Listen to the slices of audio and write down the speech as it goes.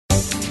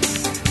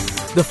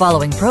The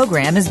following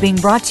program is being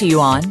brought to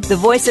you on the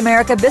Voice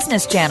America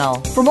Business Channel.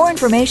 For more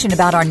information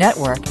about our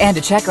network and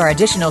to check our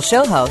additional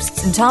show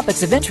hosts and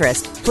topics of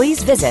interest,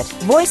 please visit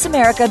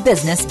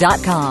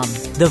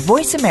voiceamericabusiness.com. The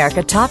Voice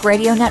America Talk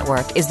Radio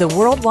Network is the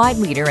worldwide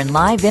leader in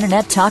live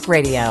Internet talk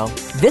radio.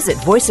 Visit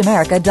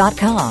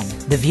voiceamerica.com.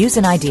 The views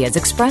and ideas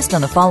expressed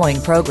on the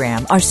following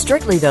program are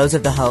strictly those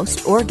of the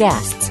host or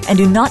guests and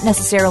do not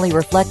necessarily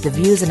reflect the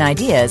views and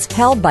ideas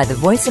held by the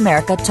Voice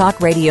America Talk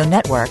Radio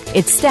Network,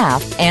 its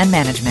staff, and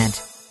management.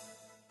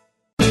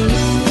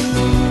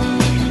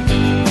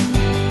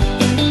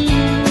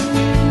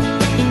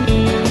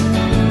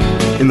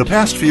 In the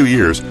past few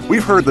years,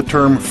 we've heard the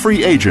term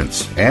free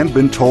agents and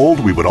been told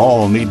we would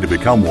all need to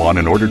become one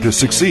in order to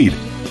succeed.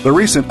 The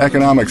recent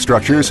economic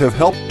structures have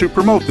helped to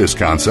promote this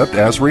concept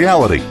as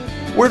reality.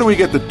 Where do we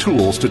get the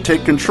tools to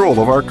take control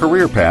of our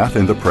career path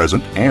in the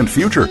present and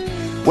future?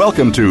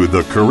 Welcome to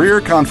The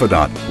Career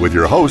Confidant with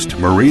your host,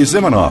 Marie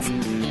Zimenoff.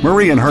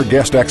 Marie and her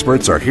guest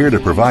experts are here to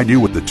provide you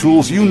with the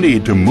tools you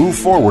need to move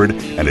forward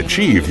and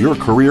achieve your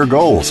career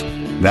goals.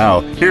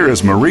 Now, here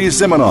is Marie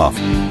Zimenoff.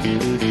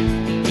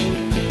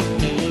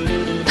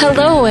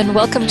 Hello and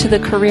welcome to the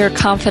Career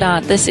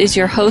Confidant. This is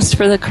your host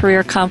for the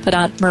Career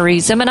Confidant, Marie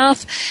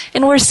Zimenoff,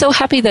 and we're so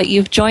happy that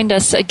you've joined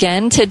us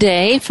again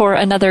today for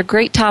another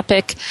great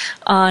topic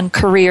on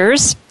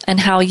careers and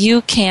how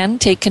you can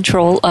take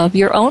control of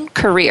your own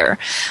career.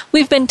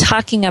 We've been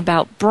talking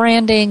about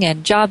branding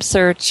and job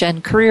search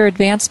and career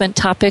advancement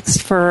topics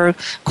for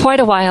quite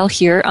a while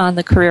here on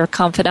the Career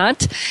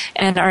Confidant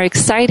and are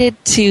excited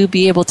to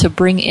be able to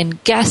bring in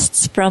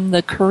guests from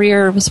the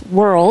careers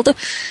world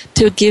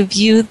to give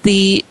you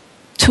the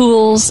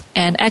tools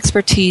and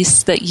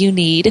expertise that you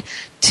need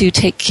to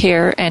take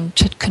care and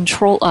to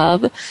control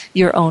of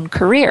your own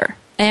career.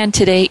 And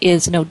today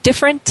is no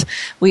different.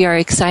 We are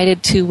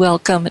excited to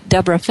welcome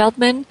Deborah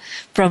Feldman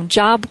from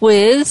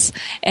JobWiz.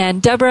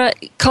 And Deborah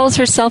calls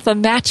herself a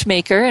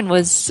matchmaker and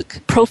was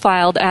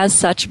profiled as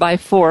such by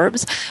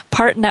Forbes,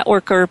 part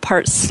networker,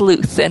 part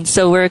sleuth. And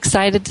so we're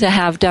excited to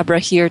have Deborah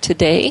here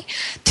today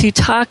to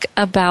talk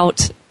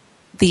about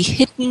the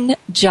hidden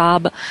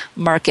job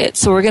market.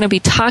 So we're going to be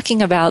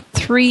talking about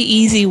 3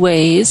 easy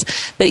ways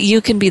that you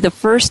can be the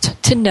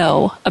first to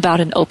know about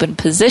an open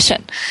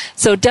position.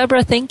 So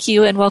Deborah, thank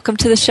you and welcome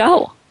to the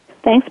show.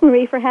 Thanks,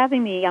 Marie, for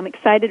having me. I'm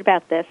excited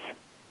about this.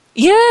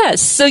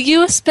 Yes. So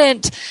you have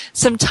spent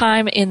some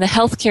time in the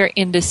healthcare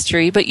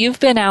industry, but you've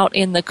been out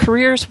in the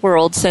careers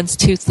world since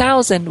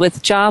 2000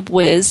 with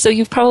JobWiz. So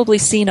you've probably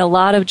seen a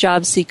lot of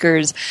job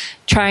seekers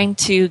trying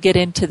to get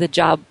into the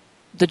job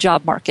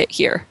market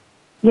here.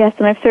 Yes,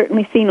 and I've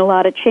certainly seen a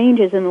lot of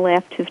changes in the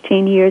last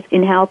 15 years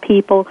in how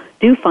people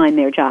do find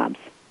their jobs.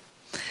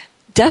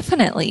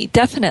 Definitely,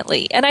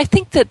 definitely. And I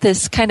think that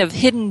this kind of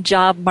hidden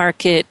job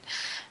market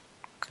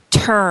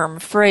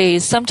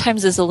phrase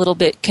sometimes is a little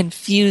bit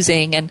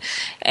confusing.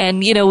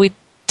 And you know, we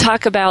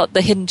talk about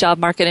the hidden job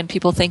market and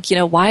people think, you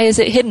know, why is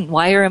it hidden?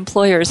 Why are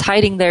employers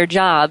hiding their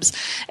jobs?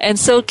 And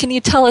so can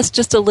you tell us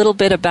just a little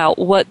bit about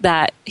what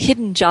that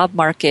hidden job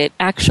market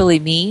actually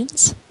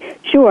means?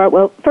 Sure.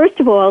 Well, first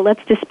of all,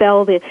 let's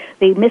dispel the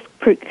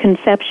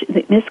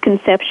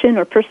misconception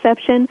or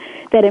perception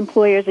that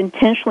employers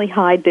intentionally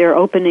hide their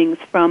openings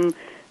from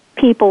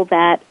people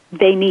that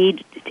they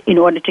need in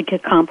order to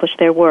accomplish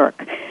their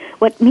work.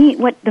 What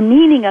the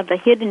meaning of the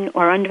hidden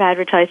or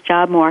unadvertised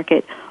job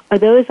market are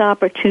those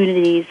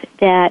opportunities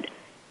that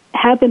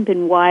haven't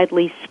been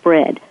widely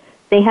spread.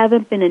 They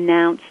haven't been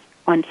announced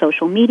on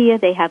social media.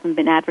 They haven't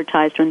been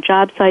advertised on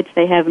job sites.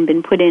 They haven't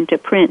been put into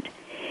print.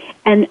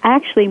 And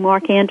actually,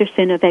 Mark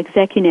Anderson of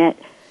Execunet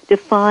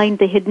defined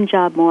the hidden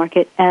job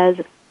market as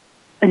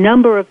a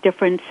number of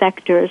different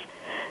sectors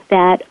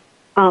that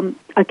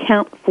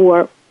account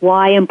for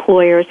why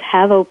employers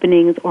have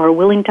openings or are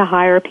willing to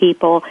hire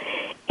people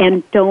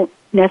and don't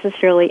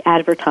necessarily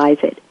advertise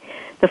it.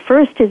 The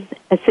first is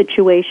a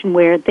situation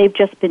where they've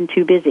just been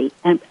too busy,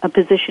 and a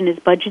position is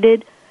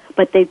budgeted,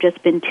 but they've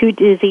just been too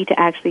busy to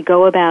actually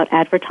go about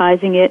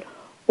advertising it,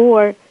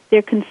 or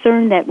they're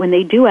concerned that when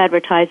they do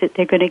advertise it,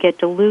 they're going to get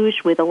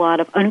deluged with a lot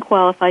of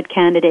unqualified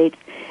candidates,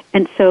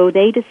 and so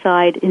they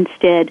decide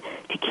instead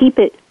to keep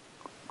it,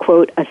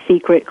 quote, a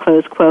secret,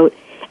 close quote,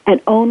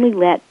 and only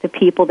let the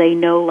people they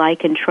know,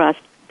 like, and trust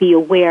be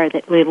aware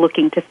that they're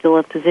looking to fill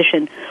a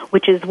position,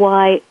 which is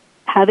why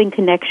having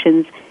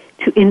connections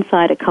to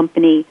inside a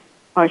company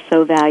are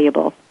so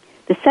valuable.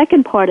 The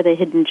second part of the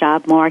hidden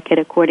job market,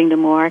 according to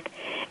Mark,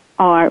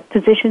 are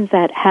positions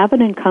that have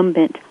an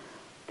incumbent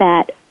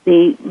that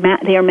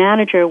their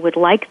manager would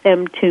like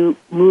them to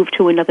move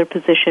to another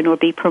position or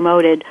be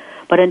promoted,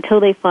 but until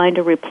they find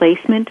a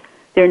replacement,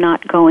 they're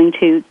not going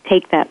to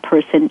take that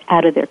person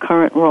out of their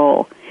current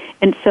role.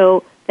 And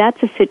so that's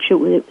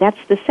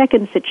the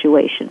second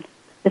situation.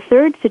 The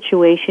third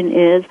situation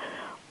is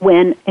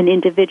when an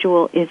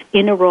individual is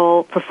in a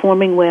role,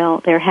 performing well,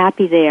 they're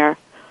happy there,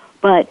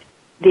 but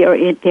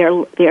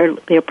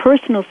their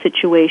personal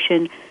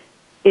situation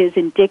is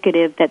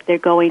indicative that they're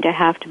going to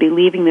have to be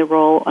leaving the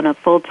role on a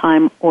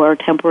full-time or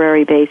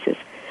temporary basis.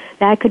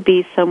 that could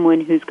be someone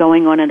who's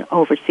going on an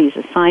overseas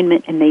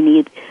assignment and they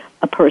need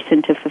a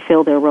person to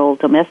fulfill their role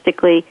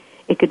domestically.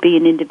 It could be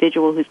an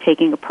individual who's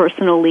taking a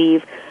personal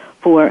leave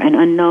for an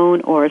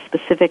unknown or a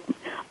specific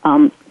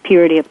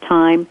period of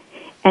time.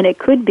 And it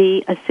could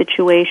be a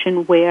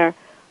situation where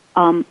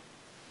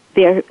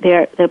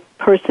the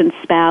person's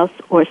spouse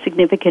or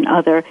significant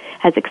other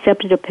has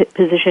accepted a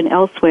position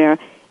elsewhere,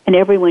 and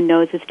everyone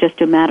knows it's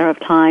just a matter of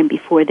time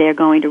before they're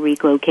going to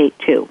relocate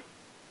too.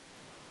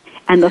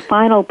 And the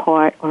final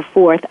part, or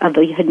fourth, of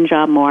the hidden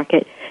job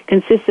market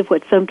consists of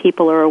what some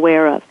people are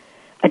aware of.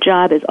 A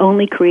job is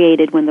only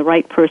created when the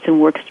right person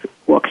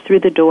walks through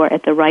the door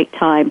at the right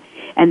time,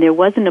 and there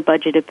wasn't a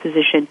budgeted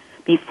position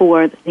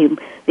before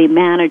the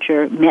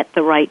manager met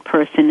the right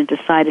person and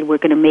decided we're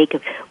going to make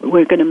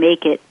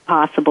it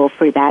possible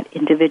for that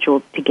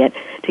individual to get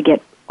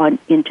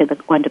onto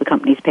the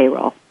company's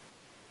payroll.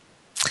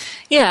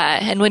 Yeah,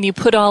 and when you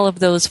put all of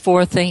those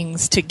four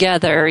things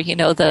together,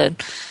 the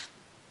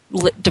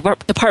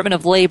Department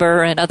of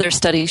Labor and other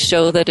studies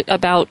show that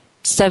about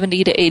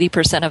 70 to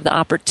 80% of the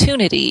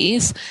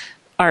opportunities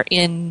are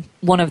in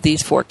one of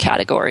these four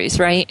categories,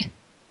 right?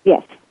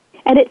 Yes.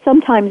 And it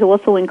sometimes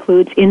also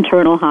includes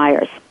internal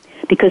hires,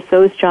 because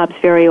those jobs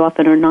very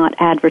often are not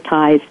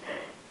advertised.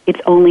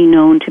 It's only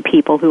known to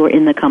people who are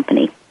in the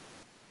company.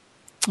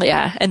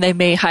 Yeah, and they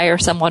may hire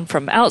someone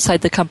from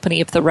outside the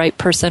company if the right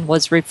person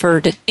was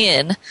referred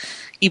in,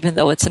 even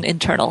though it's an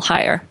internal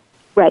hire.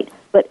 Right.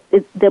 But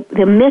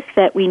the myth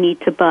that we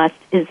need to bust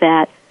is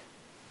that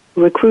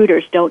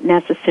recruiters are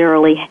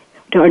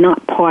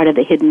not part of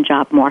the hidden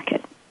job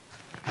market.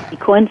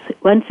 Because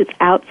once it's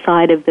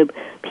outside of the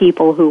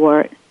people who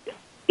are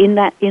in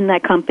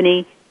that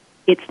company,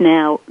 it's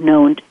now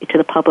known to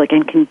the public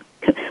and can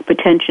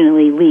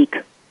potentially leak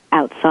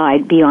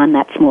outside beyond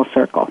that small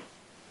circle.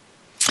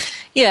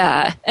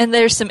 Yeah, and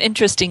there's some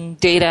interesting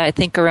data, I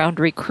think, around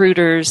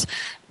recruiters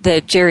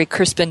that Jerry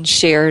Crispin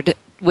shared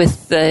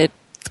with the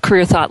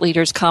Career Thought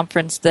Leaders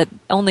Conference, that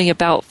only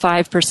about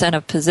 5%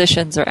 of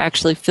positions are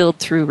actually filled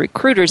through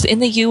recruiters in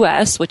the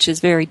U.S., which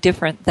is very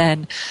different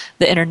than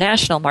the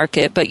international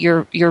market. But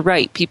you're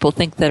right. People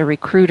think that a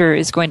recruiter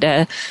is going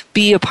to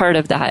be a part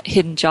of that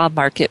hidden job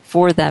market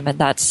for them, and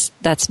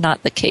that's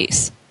not the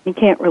case. You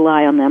can't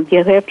rely on them.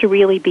 You have to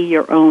really be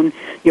your own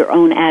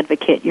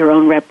advocate, your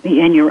own rep,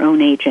 and your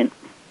own agent.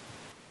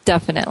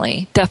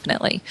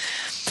 Definitely.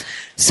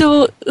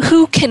 So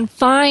who can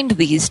find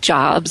these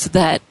jobs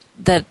that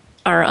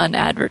are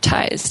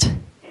unadvertised?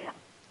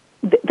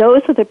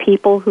 Those are the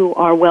people who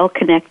are well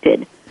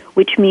connected,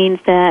 which means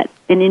that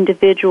an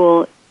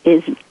individual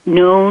is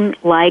known,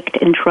 liked,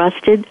 and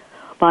trusted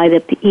by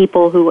the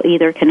people who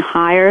either can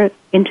hire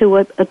into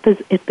a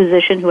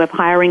position, who have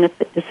hiring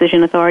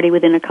decision authority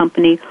within a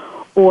company,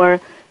 or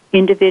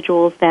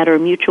individuals that are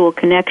mutual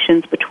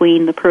connections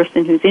between the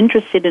person who's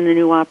interested in a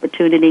new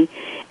opportunity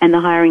and the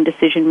hiring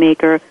decision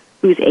maker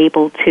who's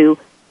able to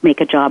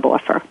make a job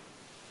offer.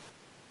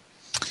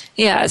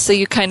 Yeah, so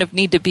you kind of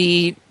need to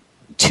be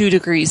 2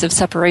 degrees of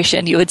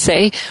separation, you would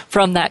say,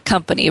 from that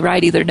company,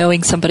 right? Either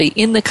knowing somebody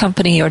in the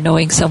company or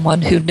knowing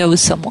someone who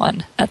knows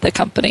someone at the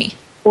company.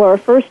 Or a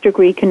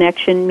first-degree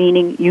connection,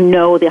 meaning you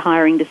know the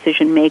hiring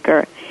decision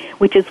maker,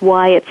 which is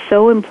why it's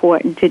so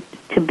important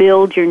to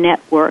build your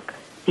network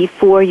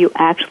before you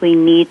actually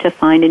need to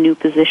find a new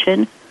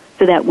position,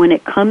 so that when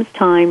it comes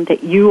time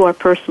that you are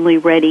personally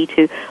ready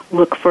to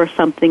look for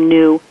something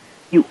new,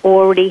 you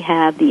already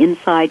have the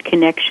inside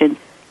connection.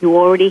 You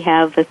already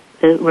have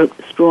the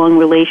strong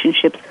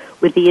relationships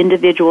with the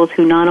individuals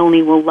who not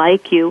only will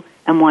like you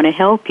and want to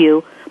help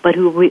you, but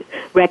who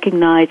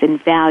recognize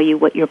and value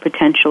what your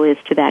potential is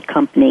to that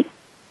company.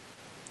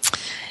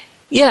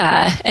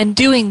 Yeah, and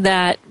doing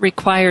that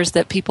requires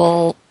that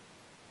people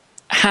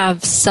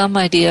have some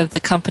idea of the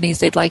companies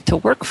they'd like to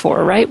work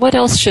for, right? What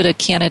else should a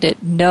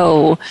candidate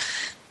know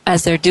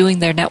as they're doing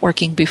their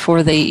networking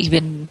before they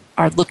even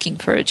are looking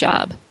for a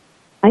job?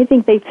 I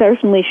think they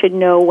certainly should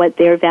know what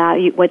their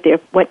value, what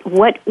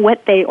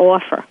they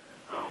offer,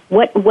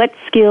 what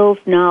skills,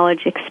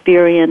 knowledge,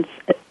 experience,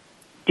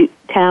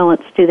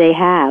 talents do they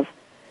have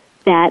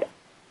that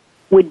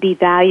would be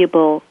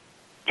valuable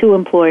to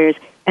employers,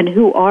 and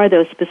who are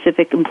those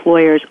specific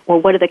employers, or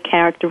what are the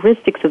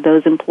characteristics of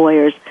those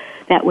employers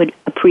that would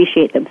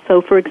appreciate them.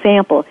 So, for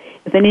example,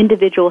 if an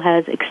individual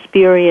has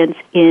experience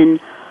in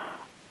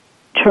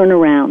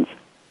turnarounds,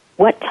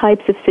 what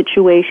types of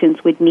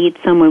situations would need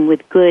someone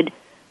with good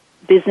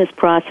business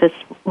process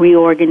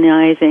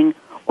reorganizing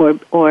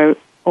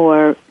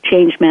or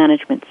change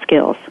management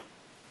skills?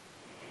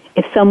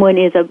 If someone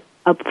is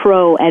a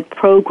pro at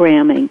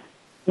programming,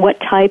 what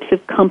types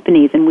of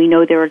companies, and we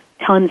know there are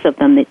tons of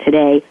them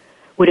today,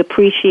 would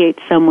appreciate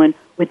someone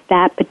with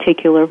that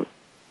particular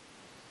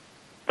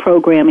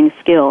programming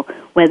skill,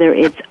 whether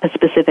it's a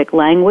specific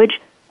language,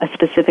 a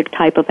specific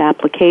type of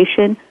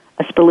application,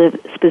 a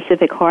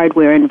specific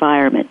hardware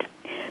environment.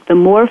 The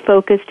more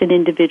focused an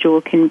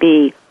individual can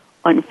be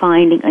on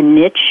finding a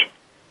niche,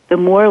 the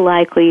more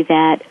likely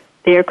that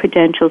their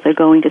credentials are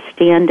going to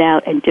stand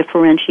out and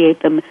differentiate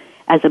them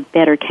as a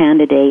better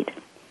candidate.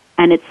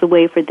 and it's the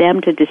way for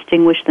them to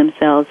distinguish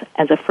themselves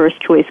as a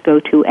first-choice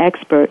go-to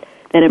expert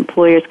that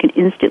employers can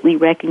instantly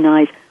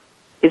recognize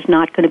is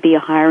not going to be a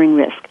hiring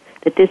risk,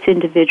 that this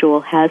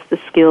individual has the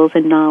skills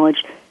and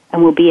knowledge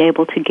and will be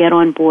able to get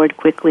on board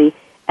quickly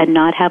and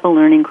not have a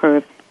learning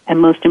curve, and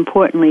most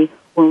importantly,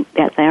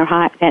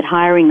 that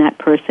hiring that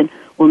person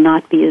will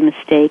not be a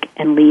mistake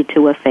and lead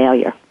to a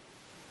failure.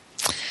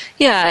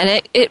 Yeah,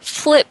 and it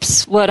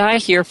flips what I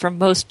hear from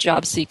most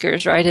job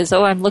seekers, right, is,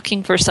 I'm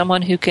looking for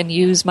someone who can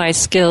use my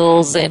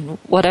skills in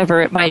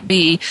whatever it might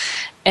be,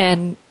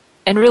 and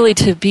really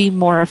to be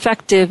more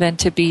effective and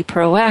to be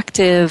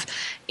proactive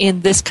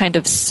in this kind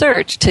of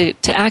search to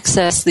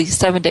access the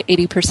 7 to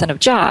 80% of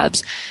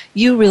jobs,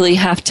 you really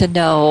have to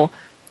know,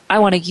 I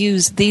want to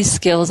use these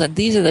skills and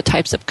these are the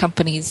types of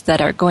companies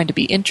that are going to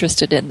be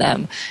interested in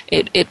them.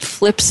 It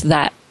flips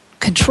that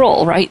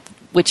control, right?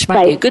 Which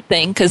might be a good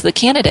thing because the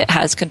candidate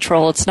has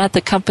control. It's not the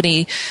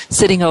company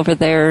sitting over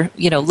there,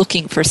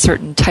 looking for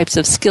certain types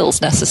of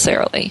skills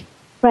necessarily.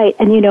 Right,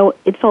 and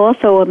it's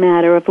also a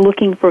matter of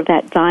looking for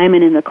that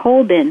diamond in the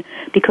coal bin,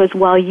 because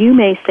while you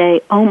may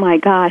say, oh my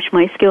gosh,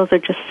 my skills are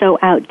just so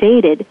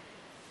outdated,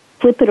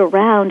 flip it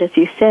around, as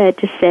you said,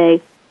 to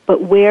say,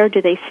 but where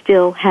do they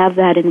still have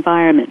that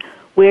environment?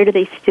 Where do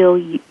they still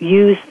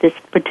use this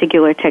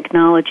particular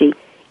technology?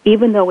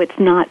 Even though it's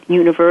not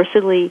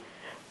universally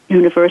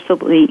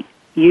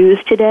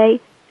used today,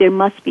 there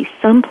must be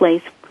some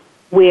place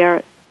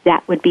where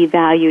that would be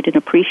valued and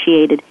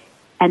appreciated,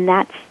 and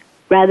that's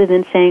rather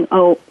than saying,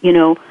 I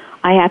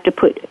have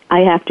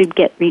to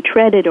get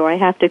retreaded or I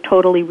have to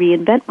totally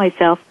reinvent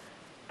myself,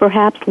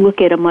 perhaps look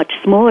at a much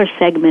smaller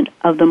segment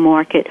of the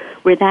market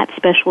where that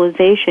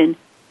specialization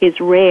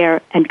is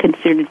rare and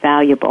considered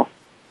valuable.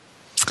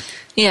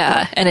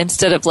 Yeah, and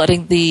instead of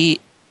letting the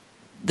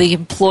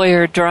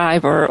employer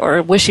drive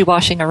or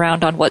wishy-washing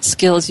around on what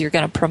skills you're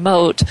going to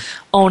promote,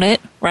 own it,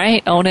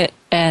 right? Own it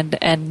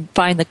and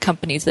find the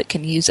companies that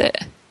can use it.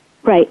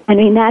 Right. I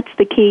mean, that's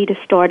the key to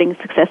starting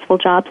a successful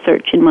job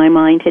search in my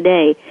mind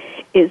today,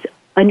 is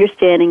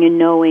understanding and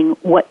knowing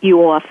what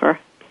you offer,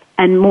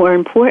 and more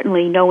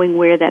importantly, knowing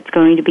where that's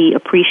going to be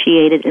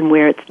appreciated and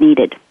where it's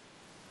needed.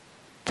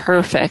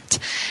 Perfect.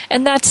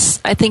 And that's,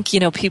 I think,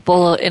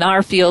 people in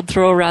our field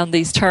throw around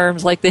these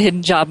terms like the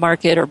hidden job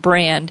market or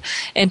brand.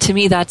 And to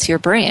me, that's your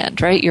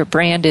brand, right? Your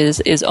brand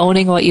is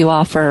owning what you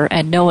offer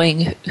and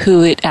knowing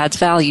who it adds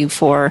value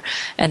for,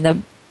 and the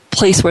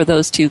place where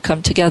those two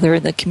come together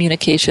and the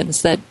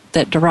communications that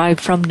derive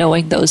from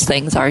knowing those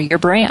things are your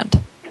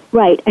brand.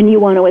 Right, and you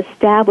want to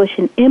establish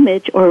an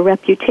image or a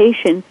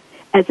reputation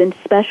as a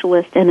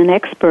specialist and an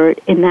expert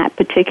in that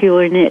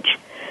particular niche.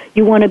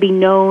 You want to be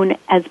known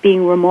as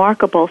being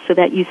remarkable so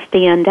that you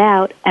stand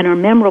out and are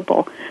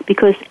memorable,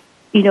 because,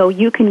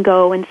 you can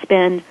go and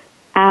spend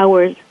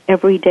hours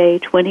every day,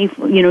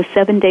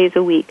 7 days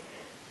a week,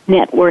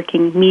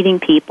 networking, meeting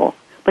people.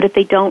 But if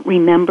they don't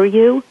remember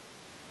you,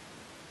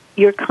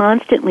 you're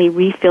constantly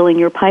refilling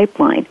your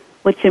pipeline.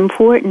 What's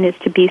important is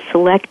to be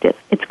selective.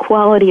 It's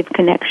quality of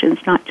connections,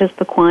 not just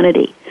the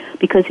quantity.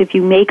 Because if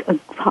you make a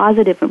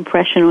positive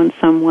impression on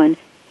someone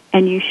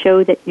and you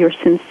show that you're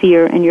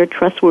sincere and you're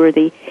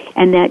trustworthy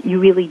and that you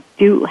really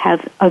do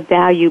have a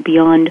value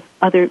beyond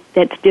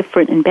that's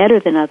different and better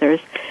than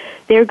others,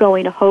 they're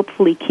going to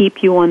hopefully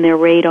keep you on their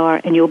radar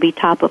and you'll be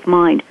top of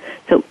mind.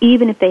 So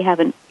even if they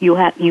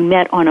you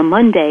met on a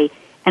Monday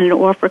and an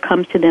offer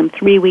comes to them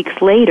 3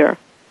 weeks later,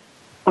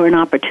 or an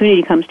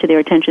opportunity comes to their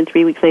attention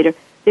 3 weeks later,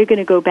 they're going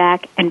to go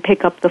back and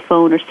pick up the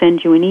phone or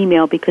send you an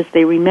email because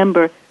they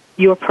remember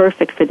you're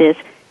perfect for this.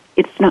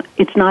 It's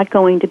not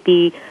going to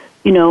be,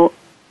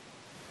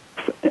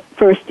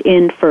 first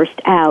in, first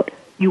out.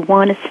 You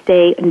want to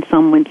stay in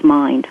someone's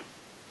mind.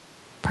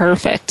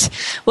 Perfect.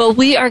 Well,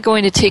 we are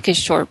going to take a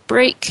short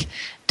break.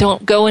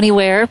 Don't go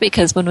anywhere,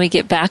 because when we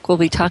get back, we'll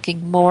be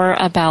talking more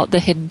about the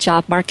hidden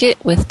job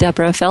market with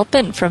Deborah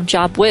Feltman from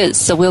JobWiz.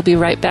 So we'll be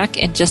right back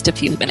in just a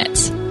few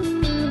minutes.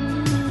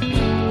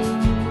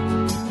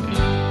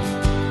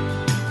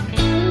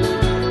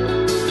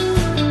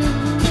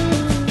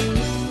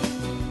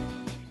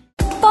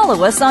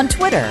 Follow us on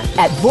Twitter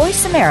at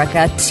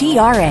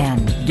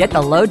VoiceAmericaTRN. Get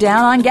the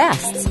lowdown on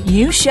guests,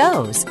 new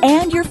shows,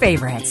 and your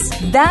favorites.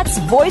 That's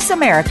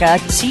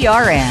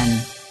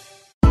VoiceAmericaTRN.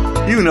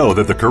 You know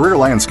that the career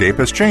landscape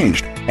has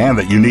changed and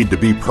that you need to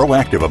be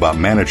proactive about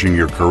managing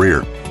your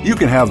career. You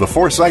can have the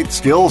foresight,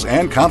 skills,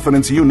 and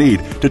confidence you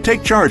need to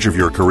take charge of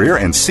your career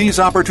and seize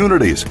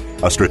opportunities.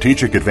 A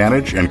strategic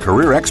advantage and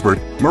career expert,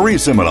 Marie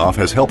Zimenoff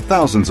has helped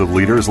thousands of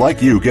leaders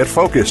like you get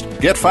focused,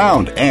 get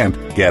found, and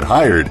get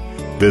hired.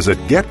 Visit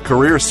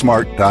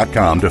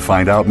GetCareerSmart.com to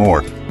find out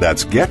more.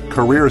 That's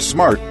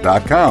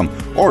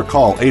GetCareerSmart.com, or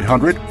call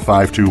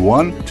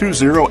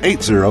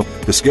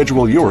 800-521-2080 to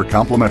schedule your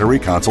complimentary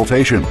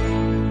consultation.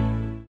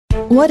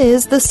 What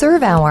is the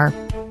Serve Hour?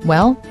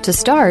 Well, to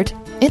start,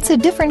 it's a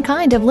different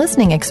kind of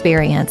listening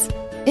experience.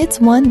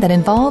 It's one that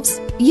involves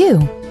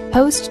you.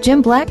 Host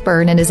Jim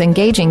Blackburn and his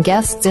engaging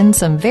guests in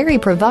some very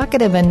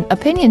provocative and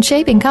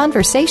opinion-shaping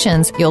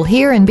conversations you'll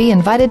hear and be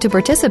invited to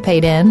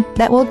participate in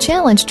that will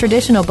challenge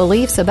traditional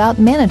beliefs about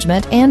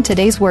management and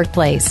today's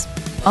workplace.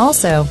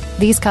 Also,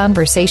 these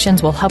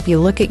conversations will help you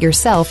look at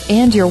yourself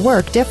and your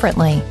work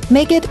differently.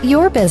 Make it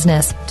your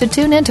business to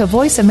tune into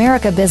Voice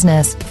America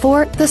Business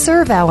for The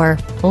Serve Hour,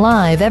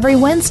 live every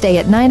Wednesday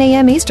at 9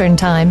 a.m. Eastern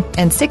Time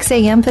and 6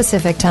 a.m.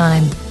 Pacific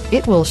Time.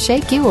 It will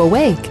shake you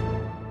awake.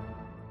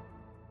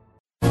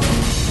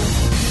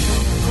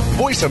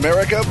 Voice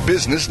America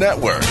Business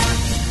Network,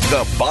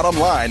 the bottom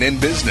line in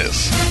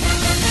business.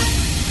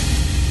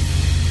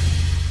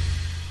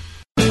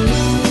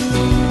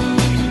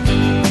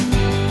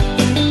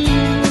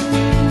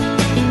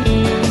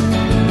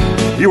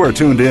 You are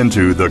tuned in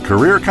to The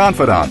Career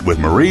Confidant with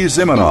Marie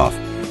Zimenoff.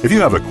 If you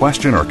have a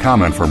question or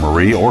comment for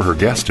Marie or her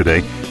guest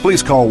today,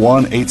 please call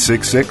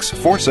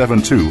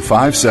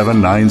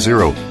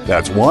 1-866-472-5790.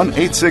 That's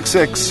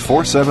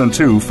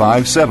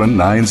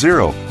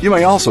 1-866-472-5790. You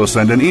may also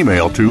send an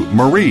email to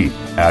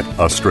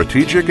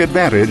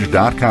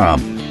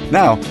marie@astrategicadvantage.com.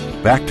 Now,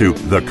 back to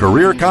The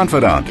Career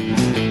Confidant.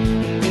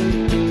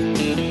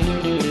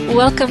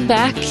 Welcome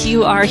back.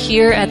 You are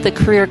here at the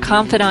Career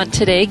Confidant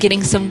today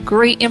getting some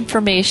great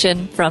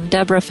information from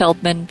Deborah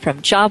Feldman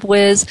from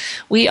JobWiz.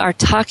 We are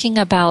talking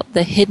about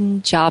the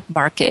hidden job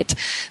market,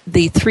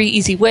 the 3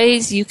 easy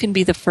ways you can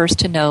be the first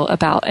to know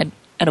about an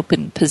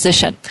open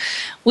position.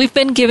 We've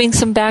been giving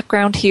some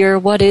background here.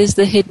 What is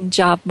the hidden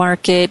job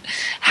market?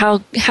 How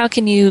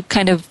can you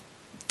kind of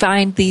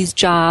find these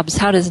jobs?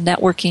 How does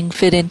networking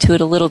fit into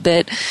it a little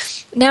bit?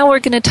 Now we're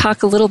going to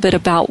talk a little bit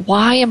about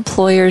why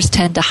employers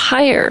tend to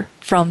hire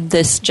from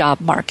this job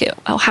market.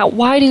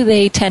 Why do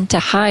they tend to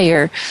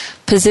hire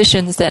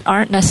positions that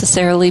aren't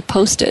necessarily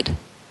posted?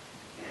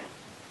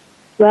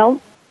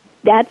 Well,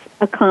 that's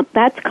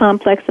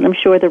complex, and I'm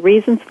sure the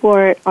reasons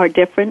for it are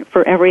different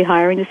for every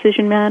hiring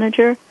decision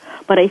manager.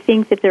 But I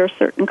think that there are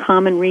certain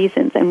common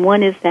reasons, and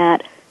one is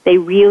that they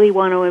really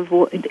want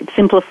to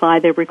simplify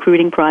their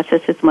recruiting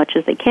process as much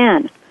as they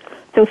can.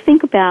 So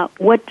think about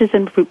what does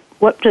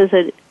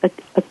an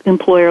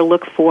employer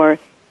look for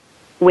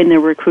when they're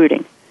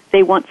recruiting?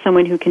 They want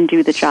someone who can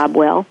do the job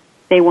well.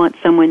 They want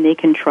someone they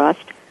can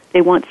trust. They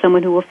want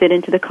someone who will fit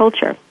into the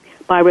culture.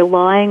 By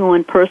relying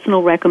on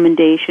personal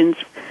recommendations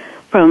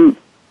from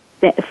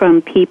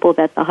people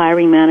that the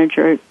hiring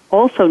manager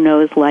also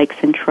knows, likes,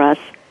 and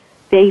trusts,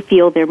 they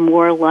feel they're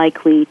more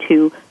likely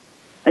to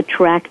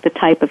attract the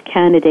type of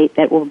candidate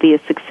that will be a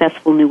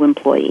successful new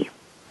employee.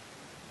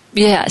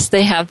 Yes,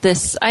 they have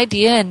this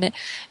idea, and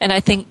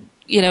I think,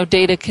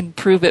 data can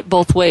prove it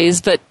both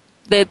ways, but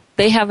that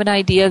they have an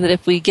idea that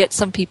if we get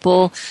some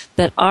people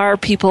that our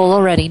people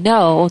already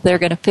know, they're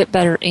going to fit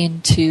better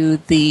into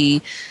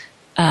the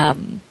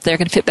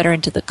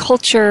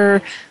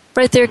culture.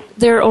 Right,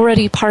 they're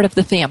already part of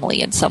the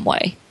family in some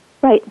way.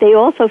 Right. They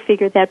also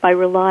figure that by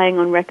relying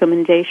on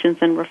recommendations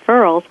and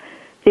referrals,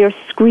 they're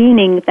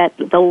screening that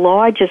the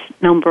largest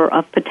number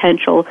of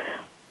potential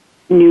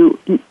new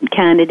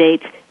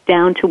candidates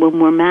down to a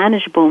more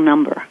manageable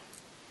number.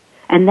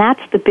 And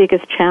that's the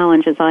biggest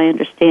challenge, as I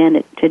understand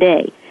it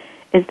today,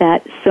 is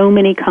that so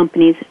many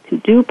companies who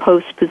do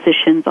post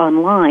positions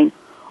online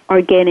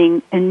are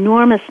getting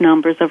enormous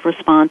numbers of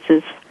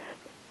responses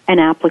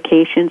and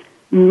applications,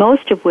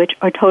 most of which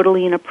are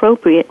totally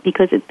inappropriate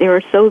because there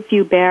are so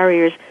few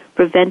barriers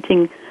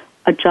preventing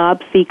a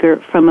job seeker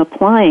from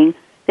applying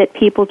that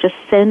people just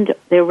send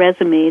their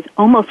resumes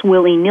almost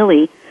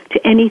willy-nilly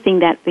to anything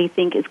that they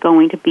think is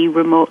going to be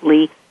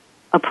remotely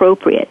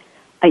appropriate.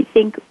 I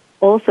think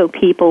also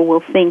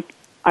people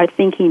are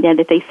thinking that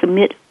if they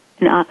submit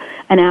an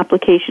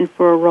application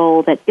for a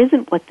role that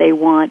isn't what they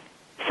want,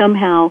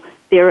 somehow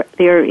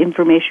their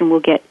information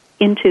will get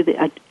into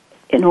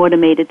an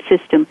automated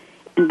system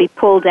and be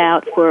pulled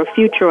out for a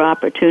future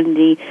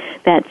opportunity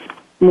that's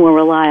more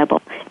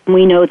reliable. And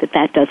we know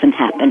that doesn't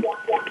happen.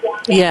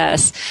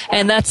 Yes,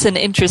 and that's an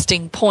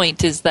interesting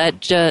point, is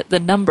that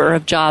the number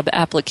of job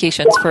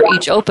applications for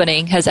each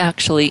opening has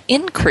actually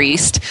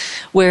increased,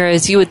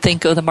 whereas you would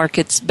think, the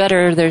market's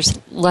better, there's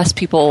less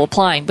people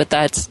applying, but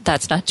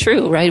that's not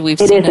true, right? We've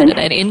seen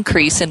an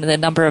increase in the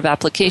number of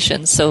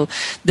applications, so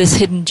this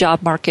hidden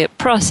job market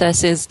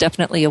process is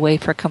definitely a way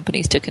for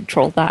companies to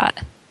control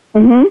that.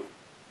 Mm-hmm.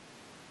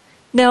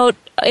 Now,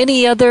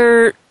 any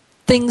other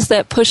things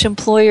that push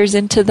employers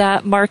into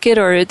that market,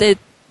 or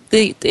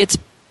it's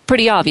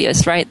pretty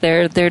obvious, right?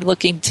 They're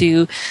looking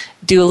to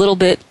do a little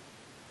bit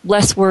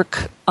less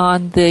work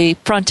on the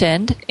front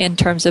end in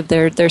terms of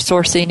their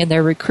sourcing and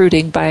their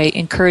recruiting by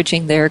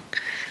encouraging their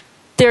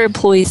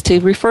employees to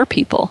refer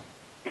people.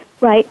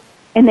 Right.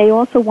 And they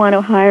also want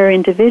to hire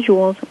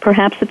individuals,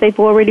 perhaps that they've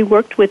already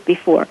worked with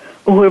before,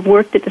 or who have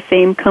worked at the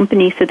same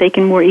company so they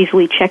can more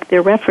easily check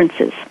their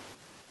references.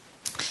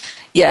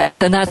 Yeah,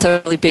 and that's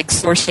a really big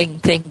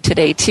sourcing thing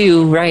today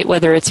too, right?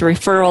 Whether it's a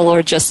referral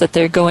or just that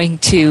they're going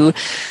to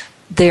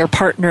their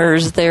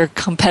partners, their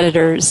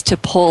competitors to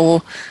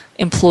pull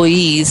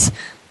employees,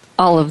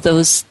 all of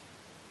those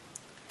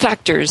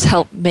factors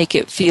help make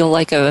it feel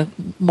like a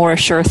more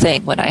sure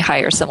thing when I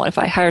hire someone. If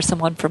I hire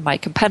someone from my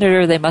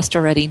competitor, they must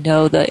already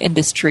know the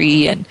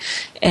industry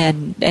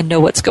and know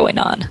what's going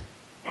on.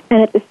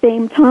 And at the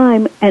same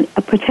time,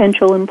 a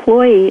potential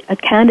employee, a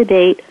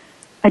candidate,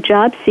 a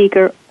job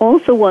seeker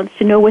also wants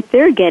to know what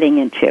they're getting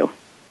into.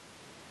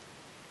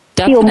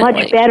 Definitely. Feel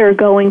much better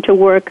going to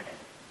work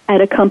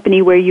at a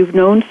company where you've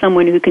known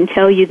someone who can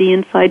tell you the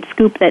inside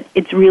scoop that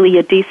it's really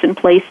a decent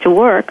place to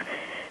work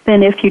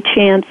than if you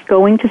chance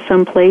going to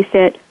some place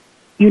that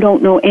you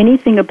don't know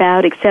anything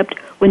about except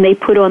when they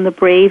put on the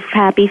brave,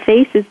 happy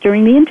faces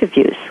during the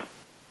interviews.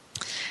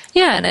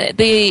 Yeah, and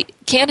the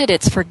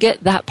candidates forget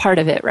that part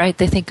of it, right?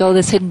 They think, oh,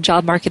 this hidden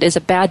job market is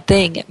a bad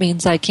thing. It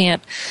means I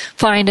can't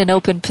find an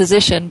open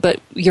position. But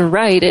you're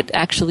right, it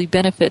actually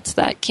benefits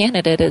that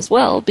candidate as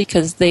well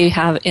because they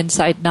have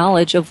inside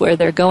knowledge of where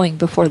they're going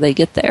before they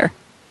get there.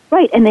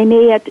 Right, and they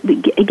may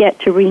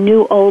get to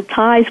renew old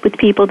ties with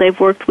people they've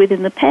worked with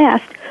in the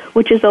past,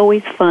 which is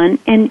always fun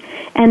and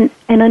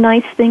a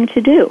nice thing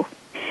to do.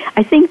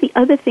 I think the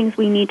other things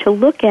we need to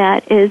look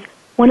at is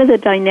one of the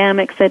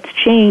dynamics that's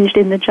changed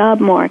in the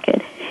job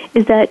market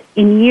is that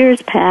in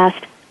years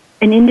past,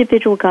 an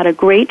individual got a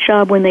great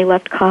job when they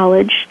left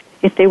college,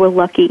 if they were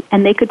lucky,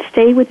 and they could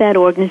stay with that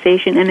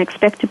organization and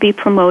expect to be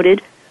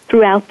promoted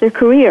throughout their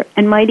career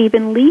and might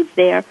even leave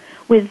there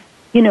with,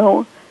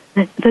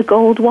 the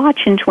gold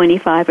watch in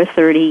 25 or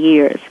 30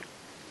 years.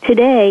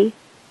 Today,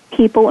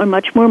 people are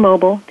much more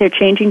mobile. They're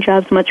changing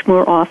jobs much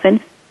more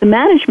often. The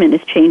management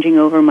is changing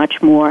over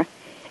much more.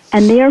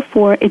 And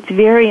therefore, it's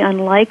very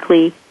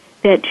unlikely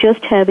that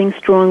just having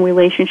strong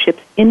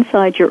relationships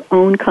inside your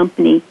own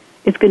company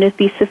is going to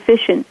be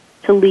sufficient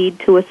to lead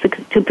to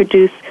to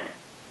produce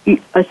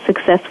a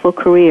successful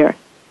career.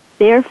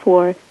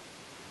 Therefore,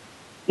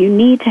 you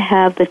need to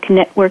have the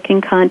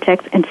networking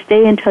contacts and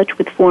stay in touch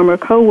with former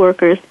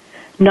coworkers,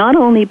 not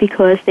only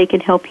because they can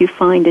help you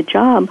find a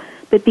job,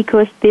 but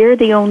because they're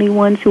the only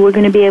ones who are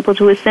going to be able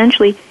to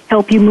essentially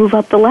help you move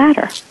up the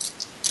ladder.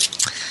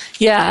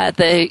 Yeah,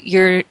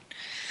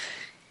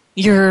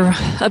 your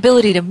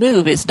ability to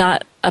move is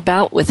not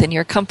about within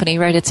your company,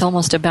 right? It's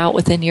almost about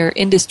within your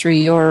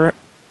industry or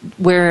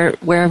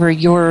wherever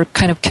your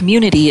kind of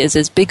community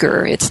is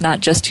bigger. It's not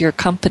just your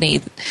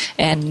company,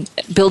 and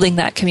building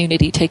that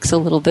community takes a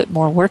little bit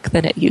more work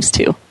than it used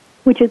to.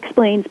 Which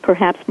explains,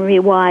 perhaps, Marie,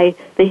 why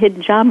the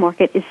hidden job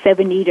market is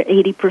 70 to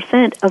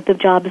 80% of the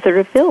jobs that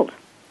are filled.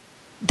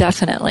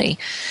 Definitely.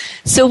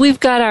 So we've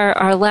got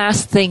our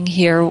last thing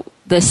here,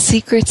 the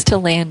secrets to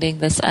landing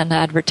this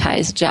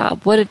unadvertised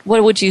job. What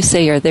would you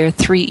say are there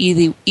 3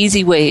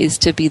 easy ways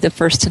to be the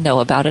first to know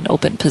about an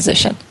open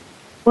position?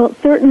 Well,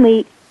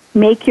 certainly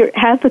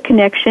have a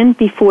connection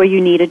before you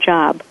need a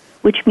job,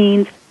 which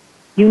means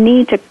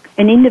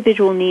an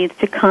individual needs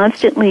to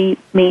constantly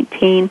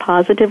maintain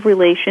positive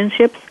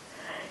relationships.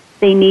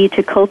 They need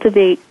to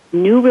cultivate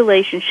new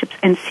relationships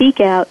and seek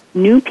out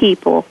new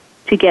people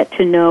to get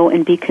to know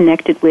and be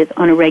connected with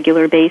on a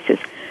regular basis,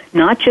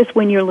 not just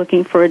when you're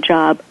looking for a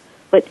job,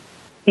 but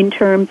in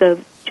terms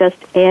of just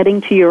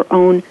adding to your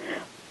own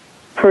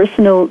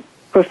personal,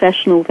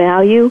 professional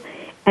value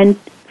and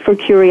for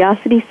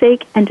curiosity's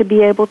sake and to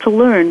be able to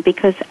learn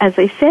because, as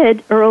I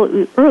said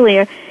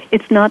earlier,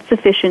 it's not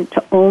sufficient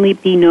to only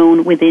be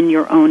known within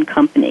your own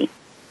company.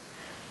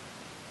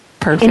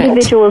 Perfect.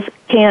 Individuals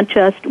can't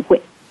just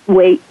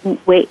wait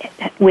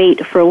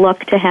for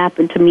luck to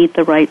happen to meet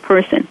the right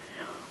person.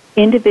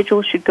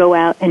 Individuals should go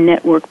out and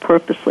network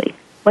purposely.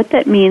 What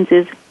that means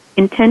is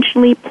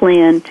intentionally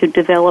plan to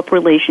develop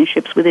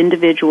relationships with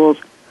individuals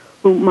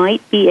who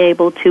might be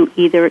able to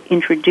either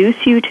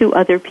introduce you to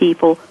other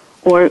people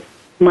or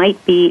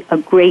might be a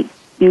great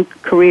new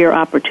career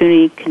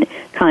opportunity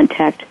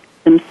contact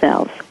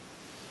themselves.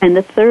 And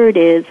the third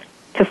is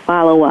to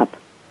follow up.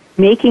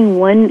 Making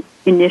one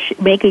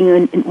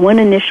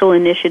initial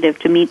initiative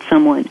to meet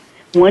someone,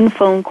 one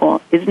phone call,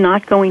 is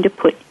not going to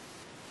put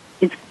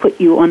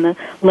you on the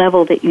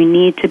level that you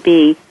need to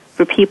be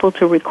for people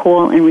to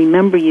recall and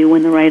remember you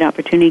when the right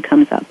opportunity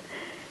comes up.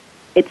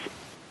 It's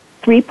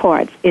 3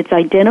 parts. It's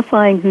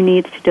identifying who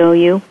needs to know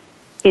you.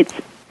 It's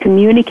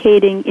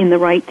communicating in the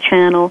right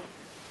channel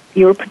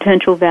your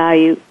potential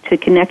value to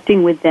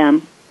connecting with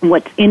them, and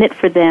what's in it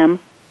for them,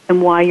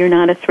 and why you're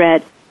not a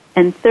threat.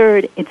 And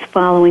third, it's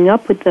following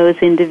up with those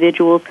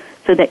individuals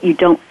so that you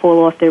don't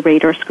fall off their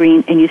radar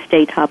screen and you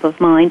stay top of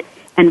mind,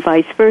 and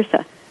vice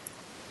versa.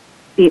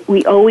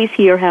 We always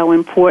hear how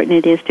important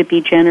it is to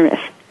be generous.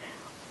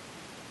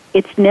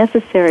 It's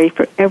necessary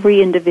for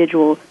every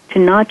individual to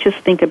not just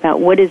think about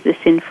what is this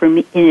in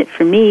it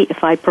for me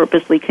if I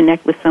purposely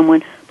connect with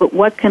someone, but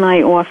what can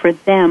I offer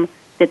them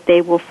that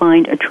they will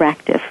find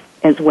attractive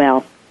as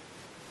well.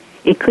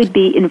 It could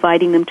be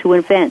inviting them to an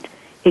event.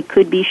 It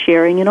could be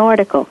sharing an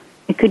article.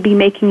 It could be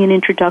making an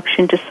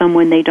introduction to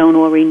someone they don't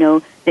already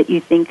know that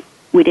you think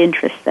would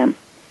interest them.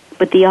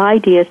 But the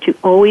idea is to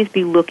always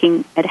be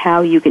looking at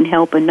how you can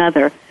help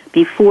another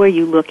before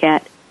you look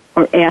at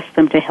or ask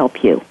them to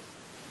help you.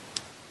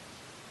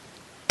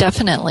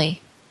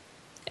 Definitely.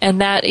 And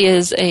that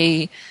is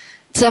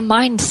it's a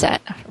mindset,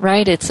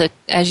 right?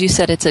 As you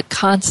said, it's a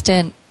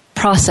constant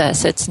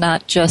process. It's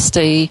not just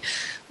a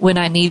when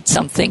I need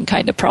something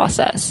kind of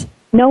process.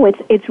 No,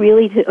 it's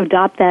really to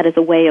adopt that as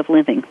a way of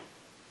living.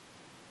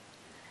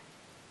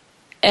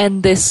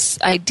 And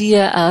this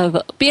idea of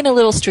being a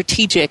little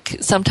strategic,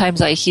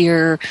 sometimes I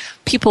hear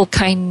people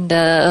kind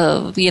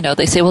of,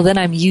 they say, well, then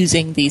I'm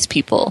using these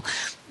people.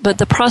 But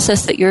the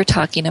process that you're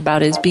talking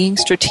about is being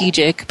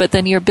strategic, but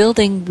then you're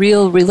building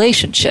real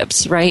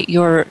relationships, right?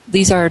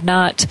 These are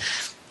not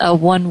a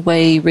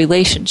one-way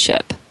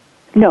relationship.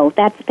 No,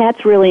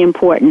 that's really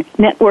important.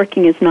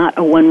 Networking is not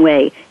a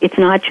one-way. It's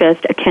not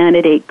just a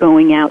candidate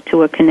going out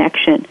to a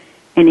connection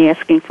and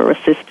asking for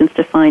assistance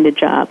to find a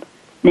job.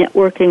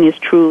 Networking is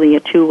truly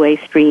a two-way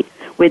street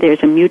where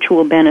there's a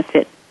mutual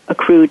benefit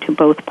accrued to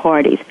both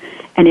parties.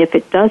 And if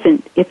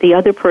the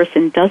other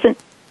person doesn't,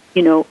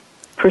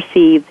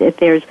 perceive that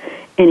there's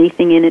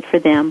anything in it for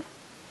them,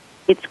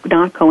 it's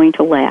not going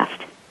to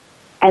last.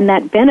 And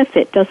that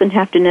benefit doesn't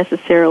have to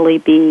necessarily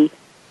be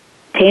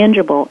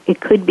tangible. It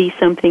could be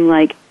something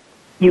like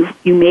you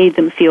made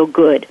them feel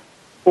good,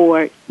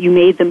 or you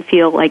made them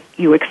feel like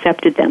you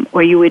accepted them,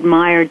 or you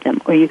admired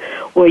them, or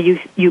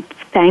you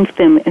thanked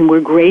them and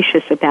were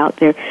gracious about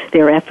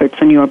their efforts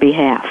on your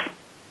behalf.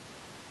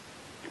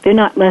 They're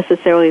not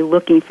necessarily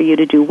looking for you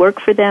to do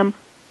work for them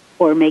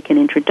or make an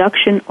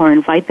introduction or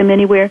invite them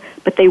anywhere,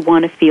 but they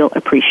want to feel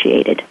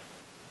appreciated.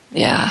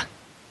 Yeah,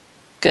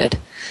 good.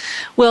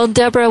 Well,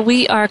 Deborah,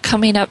 we are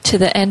coming up to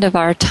the end of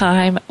our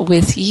time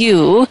with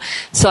you,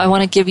 so I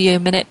want to give you a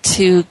minute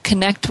to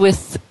connect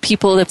with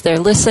people if they're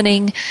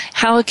listening.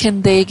 How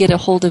can they get a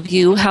hold of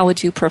you? How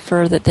would you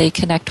prefer that they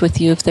connect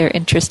with you if they're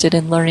interested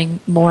in learning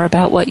more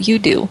about what you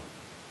do?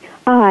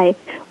 I'd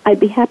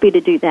be happy to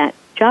do that.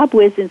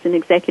 JobWiz is an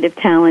executive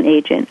talent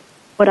agent.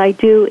 What I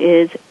do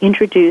is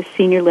introduce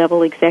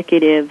senior-level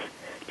executives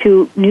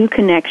to new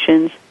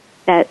connections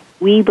that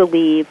we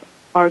believe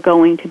are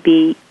going to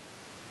be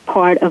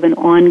part of an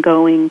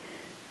ongoing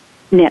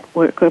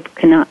network of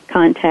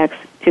contacts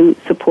to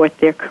support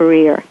their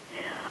career.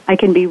 I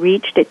can be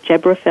reached at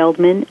Deborah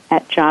Feldman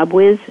at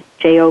JobWiz,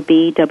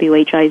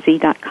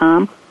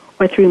 JOBWHIZ.com,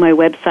 or through my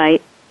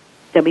website,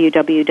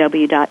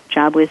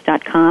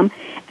 www.jobwiz.com,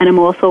 and I'm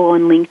also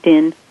on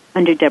LinkedIn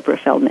under Deborah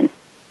Feldman.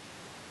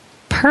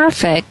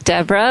 Perfect,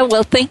 Deborah.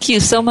 Well, thank you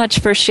so much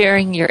for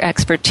sharing your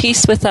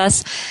expertise with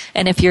us.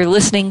 And if you're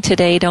listening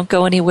today, don't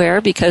go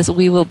anywhere because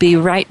we will be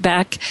right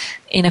back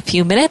in a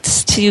few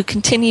minutes to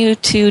continue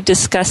to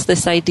discuss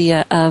this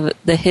idea of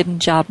the hidden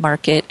job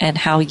market and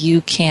how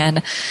you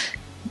can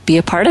be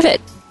a part of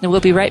it. And we'll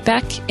be right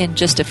back in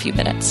just a few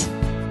minutes.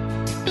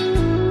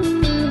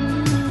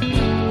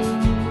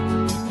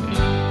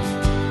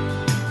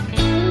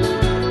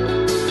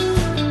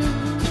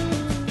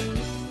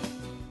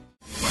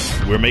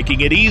 We're making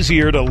it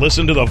easier to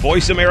listen to the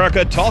Voice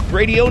America Talk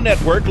Radio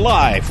Network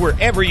live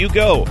wherever you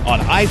go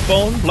on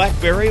iPhone,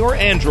 BlackBerry, or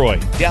Android.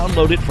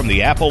 Download it from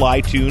the Apple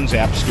iTunes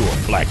App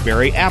Store,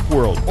 BlackBerry App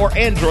World, or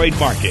Android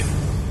Market.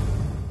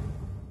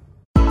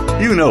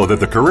 You know that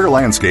the career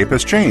landscape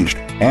has changed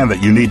and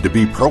that you need to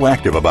be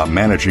proactive about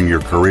managing your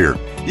career.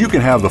 You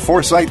can have the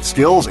foresight,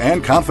 skills,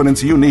 and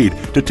confidence you need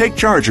to take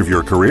charge of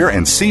your career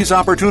and seize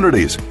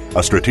opportunities.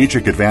 A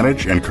strategic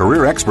advantage and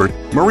career expert,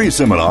 Marie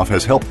Zimenoff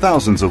has helped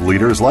thousands of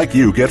leaders like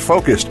you get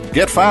focused,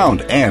 get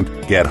found,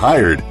 and get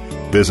hired.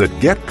 Visit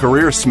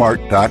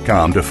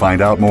GetCareerSmart.com to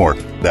find out more.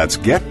 That's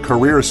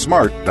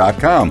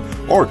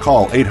GetCareerSmart.com or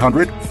call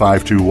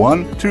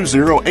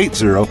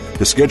 800-521-2080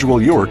 to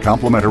schedule your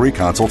complimentary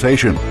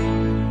consultation.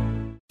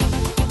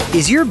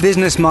 Is your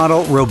business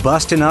model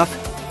robust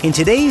enough? In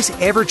today's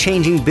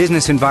ever-changing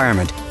business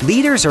environment,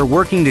 leaders are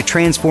working to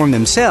transform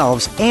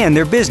themselves and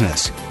their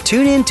business.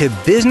 Tune in to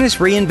Business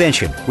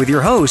Reinvention with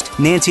your host,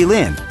 Nancy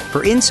Lynn,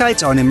 for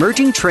insights on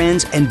emerging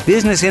trends and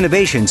business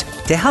innovations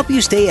to help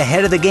you stay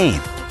ahead of the game.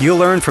 You'll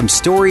learn from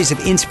stories of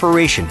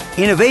inspiration,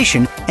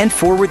 innovation, and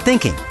forward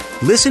thinking.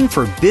 Listen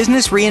for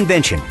Business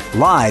Reinvention,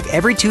 live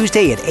every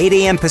Tuesday at 8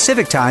 a.m.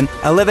 Pacific Time,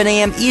 11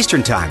 a.m.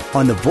 Eastern Time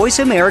on the Voice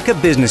America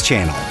Business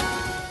Channel.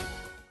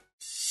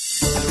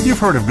 You've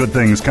heard of good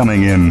things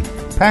coming in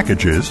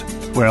packages.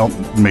 Well,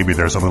 maybe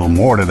there's a little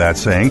more to that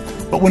saying,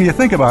 but when you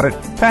think about it,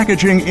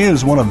 packaging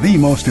is one of the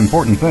most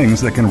important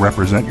things that can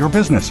represent your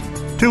business.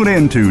 Tune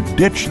in to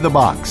Ditch the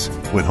Box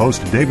with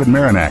host David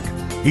Marinak.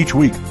 Each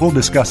week, we'll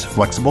discuss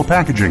flexible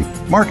packaging,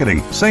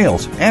 marketing,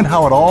 sales, and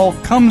how it all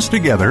comes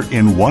together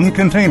in one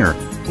container.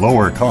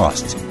 Lower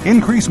costs,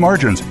 increase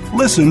margins.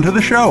 Listen to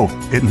the show.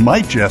 It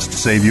might just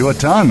save you a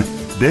ton.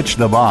 Ditch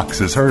the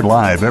Box is heard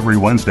live every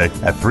Wednesday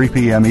at 3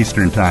 p.m.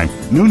 Eastern Time,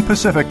 noon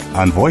Pacific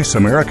on Voice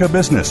America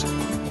Business.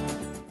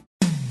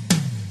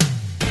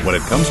 When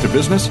it comes to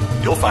business,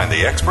 you'll find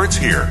the experts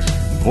here.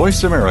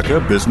 Voice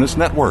America Business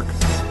Network.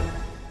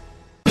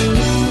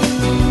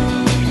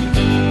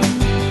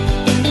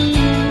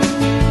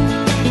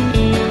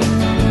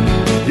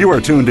 You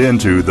are tuned in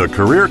to The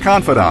Career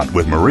Confidant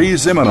with Marie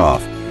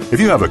Zimenoff. If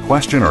you have a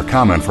question or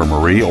comment for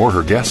Marie or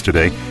her guest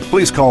today,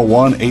 please call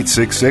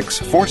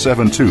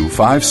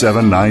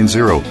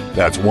 1-866-472-5790.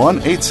 That's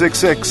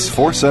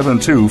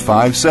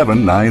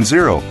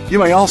 1-866-472-5790. You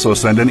may also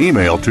send an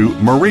email to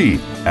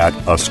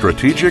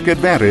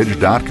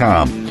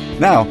marie@astrategicadvantage.com.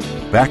 Now,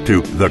 back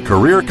to The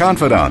Career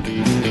Confidant.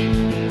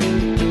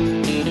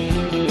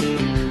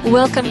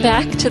 Welcome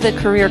back to The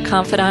Career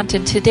Confidant,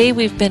 and today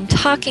we've been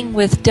talking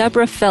with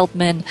Deborah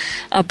Feldman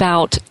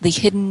about the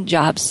hidden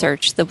job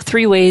search, the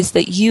 3 ways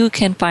that you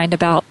can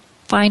find out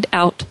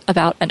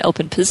about an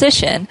open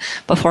position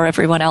before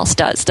everyone else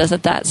does.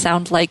 Doesn't that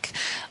sound like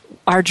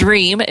our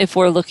dream if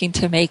we're looking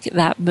to make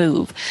that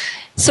move?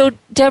 So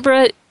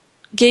Deborah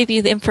gave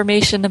you the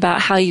information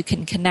about how you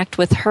can connect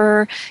with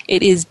her.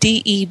 It is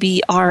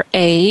Debra,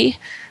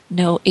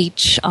 no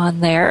H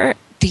on there,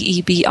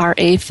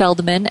 Debra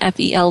Feldman,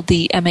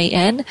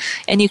 Feldman,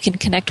 and you can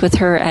connect with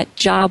her at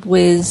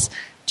JobWhiz,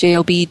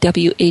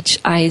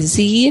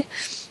 JobWhiz,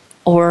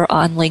 or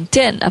on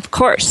LinkedIn, of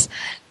course.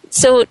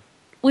 So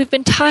we've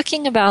been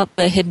talking about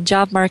the hidden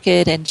job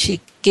market, and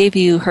she gave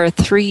you her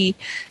 3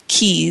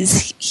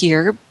 keys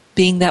here,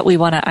 being that we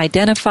want to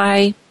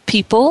identify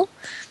people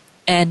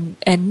and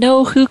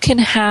know who can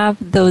have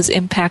those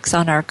impacts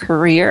on our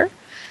career.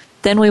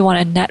 Then we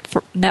want to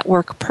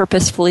network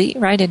purposefully,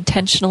 right?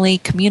 Intentionally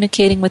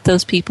communicating with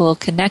those people,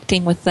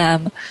 connecting with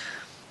them.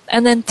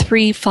 And then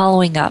 3,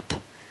 following up,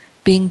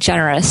 being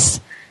generous,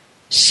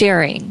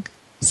 sharing,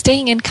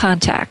 staying in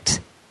contact.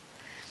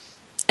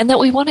 And that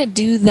we want to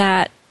do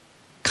that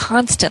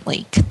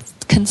constantly,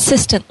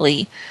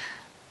 consistently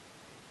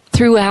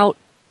throughout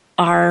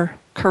our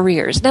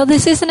careers. Now,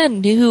 this isn't a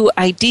new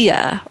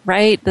idea,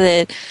 right?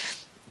 That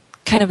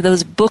kind of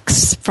those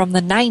books from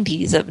the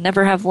 90s of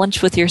Never Have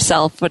Lunch with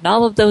Yourself, and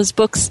all of those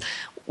books,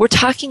 we're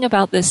talking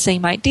about this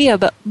same idea,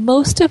 but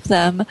most of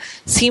them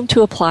seem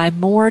to apply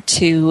more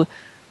to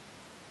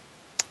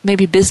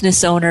maybe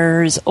business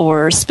owners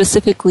or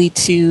specifically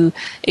to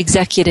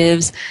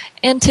executives.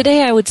 And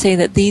today I would say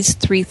that these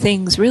 3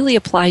 things really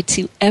apply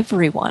to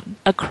everyone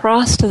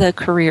across the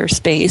career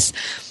space,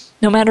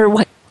 no matter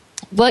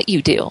what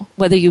you do,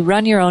 whether you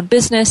run your own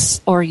business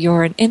or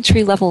you're an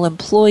entry-level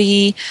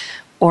employee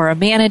or a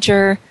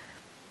manager.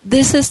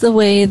 This is the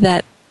way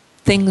that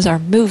things are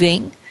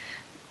moving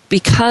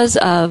because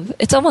of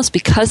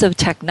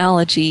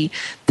technology.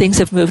 Things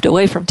have moved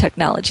away from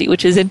technology,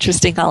 which is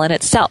interesting all in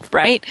itself,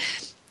 right?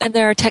 And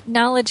there are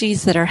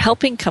technologies that are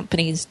helping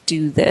companies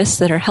do this,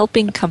 that are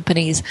helping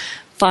companies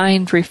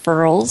find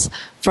referrals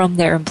from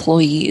their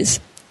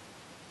employees.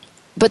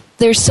 But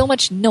there's so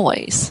much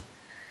noise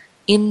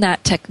in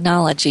that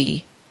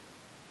technology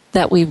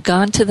that we've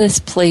gone to this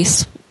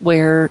place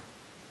where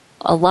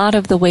a lot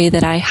of the way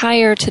that I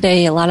hire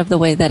today, a lot of the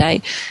way that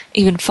I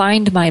even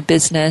find my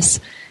business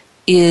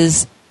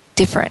is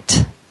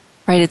different,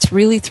 right? It's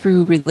really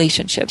through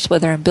relationships,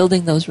 whether I'm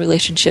building those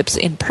relationships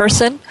in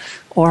person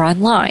or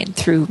online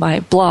through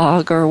my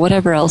blog or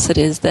whatever else it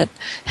is that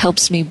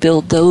helps me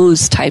build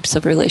those types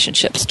of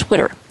relationships,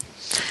 Twitter.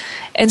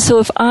 And so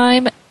if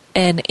I'm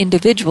an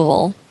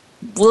individual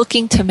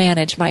looking to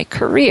manage my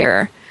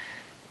career,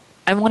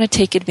 I want to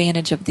take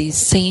advantage of these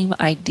same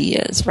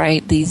ideas,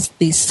 right? These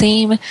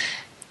same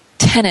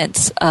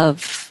tenets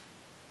of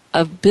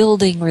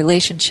building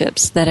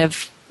relationships that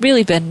have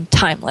really been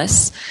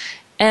timeless.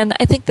 And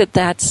I think that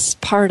that's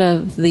part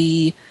of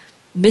the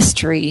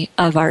mystery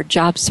of our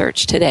job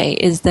search today,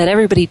 is that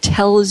everybody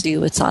tells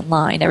you it's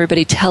online.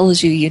 Everybody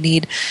tells you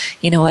need,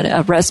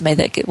 a resume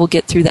that will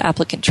get through the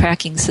applicant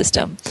tracking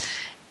system.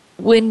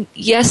 When,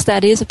 yes,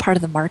 that is a part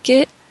of the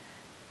market,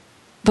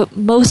 but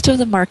most of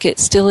the market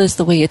still is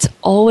the way it's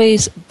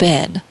always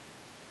been.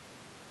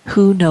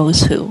 Who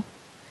knows who?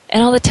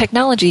 And all the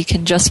technology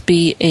can just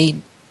be a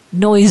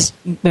noise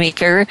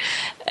maker,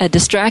 a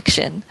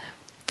distraction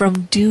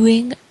from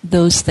doing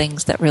those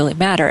things that really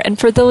matter. And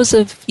for those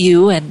of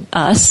you and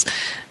us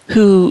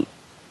who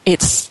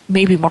it's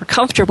maybe more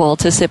comfortable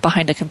to sit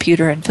behind a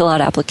computer and fill out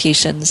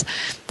applications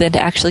than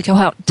to actually go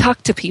out and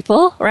talk to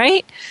people,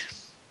 right?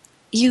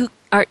 You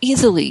are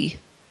easily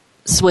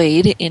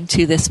swayed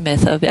into this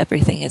myth of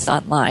everything is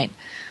online.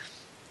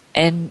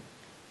 And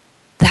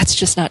that's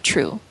just not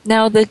true.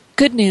 Now, the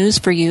good news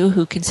for you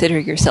who consider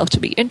yourself to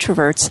be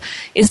introverts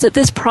is that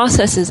this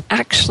process is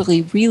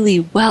actually really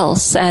well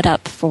set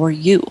up for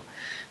you,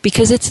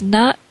 because it's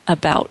not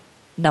about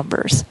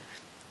numbers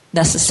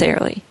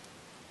necessarily.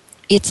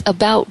 It's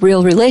about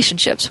real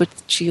relationships,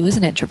 which you as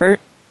an introvert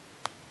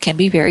can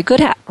be very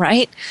good at,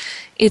 right?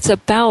 It's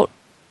about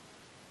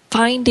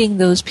finding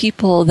those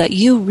people that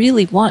you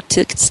really want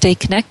to stay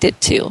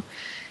connected to,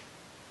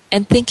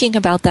 and thinking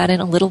about that in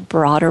a little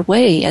broader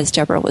way, as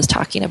Deborah was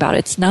talking about.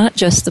 It's not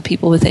just the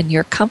people within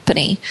your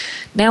company.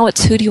 Now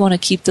it's who do you want to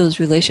keep those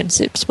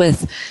relationships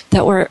with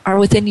that are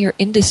within your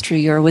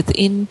industry or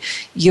within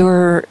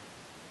your,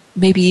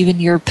 maybe even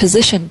your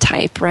position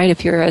type, right?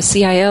 If you're a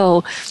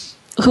CIO,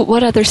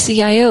 what other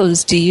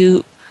CIOs do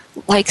you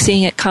like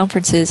seeing at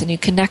conferences and you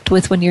connect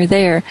with when you're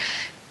there?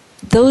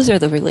 Those are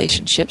the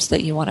relationships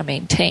that you want to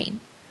maintain.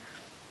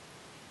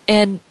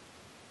 And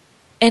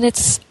And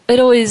it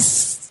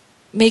always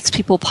makes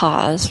people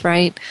pause,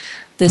 right?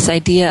 This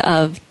idea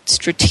of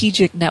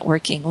strategic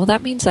networking. Well,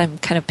 that means I'm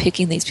kind of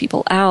picking these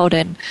people out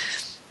and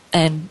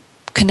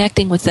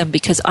connecting with them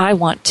because I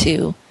want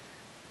to.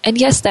 And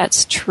yes,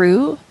 that's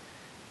true,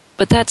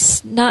 but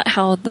that's not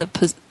how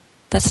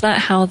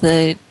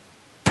the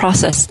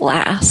process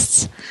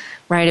lasts,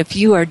 right? If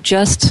you are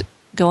just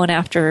going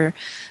after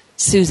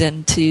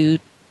Susan to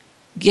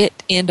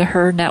get into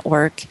her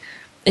network,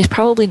 it's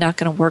probably not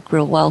going to work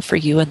real well for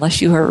you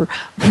unless you are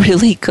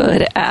really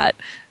good at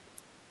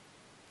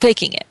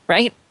faking it,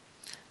 right?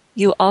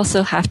 You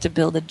also have to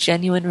build a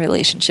genuine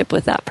relationship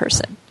with that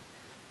person.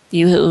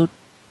 You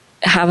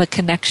have a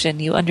connection.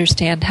 You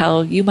understand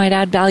how you might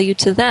add value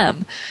to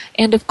them,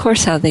 and of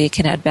course how they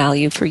can add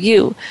value for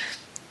you.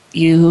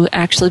 You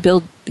actually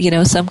build,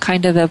 some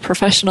kind of a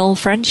professional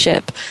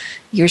friendship.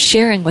 You're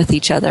sharing with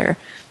each other.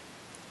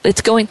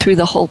 It's going through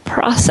the whole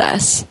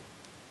process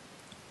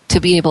to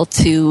be able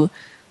to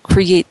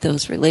create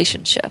those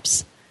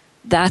relationships.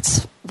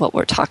 That's what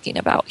we're talking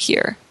about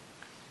here.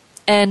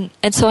 And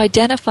so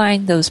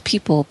identifying those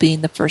people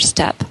being the first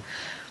step,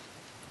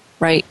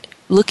 right?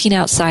 Looking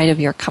outside of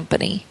your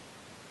company.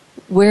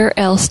 Where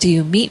else do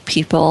you meet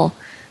people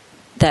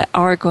that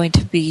are going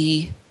to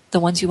be the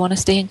ones you want to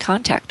stay in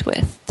contact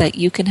with, that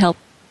you can help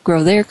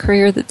grow their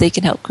career, that they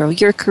can help grow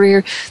your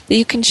career, that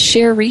you can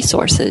share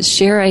resources,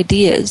 share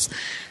ideas,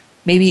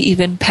 maybe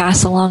even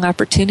pass along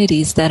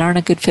opportunities that aren't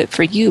a good fit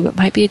for you, but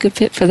might be a good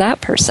fit for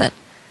that person.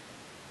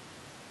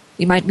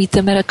 You might meet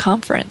them at a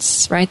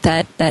conference, right?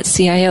 That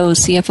CIO,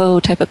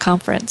 CFO type of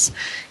conference.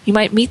 You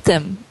might meet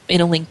them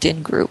in a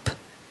LinkedIn group.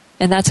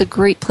 And that's a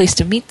great place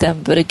to meet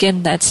them. But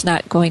again, that's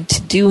not going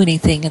to do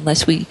anything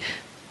unless we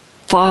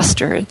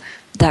foster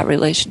that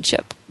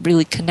relationship,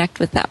 really connect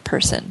with that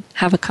person,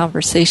 have a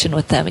conversation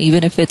with them,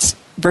 even if it's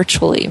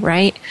virtually,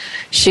 right?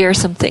 Share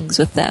some things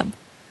with them.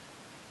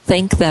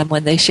 Thank them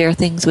when they share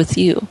things with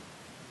you.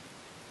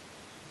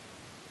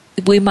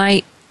 We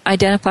might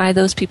identify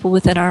those people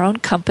within our own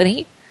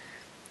company,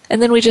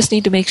 and then we just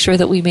need to make sure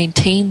that we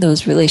maintain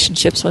those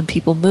relationships when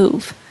people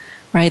move,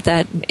 right?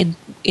 That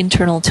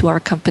internal to our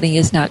company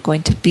is not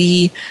going to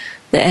be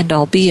the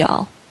end-all,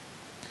 be-all.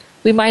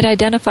 We might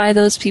identify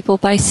those people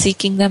by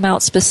seeking them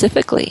out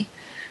specifically,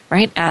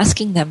 right?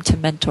 Asking them to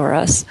mentor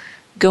us,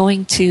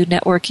 going to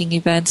networking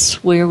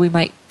events where we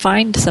might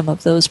find some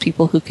of those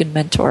people who can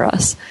mentor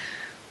us.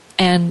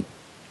 And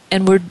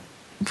we're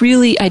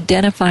really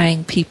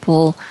identifying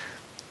people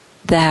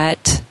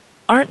that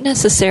aren't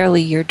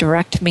necessarily your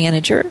direct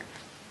manager,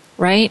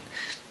 right?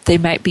 They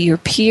might be your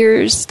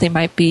peers. They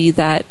might be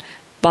that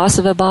boss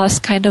of a boss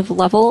kind of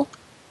level,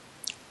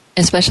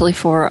 especially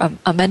for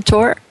a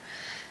mentor.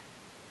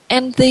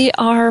 And they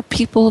are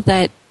people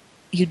that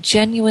you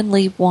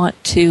genuinely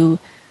want to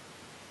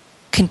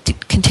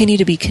continue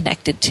to be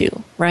connected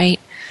to, right?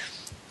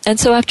 And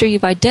so after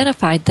you've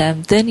identified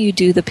them, then you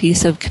do the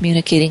piece of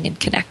communicating and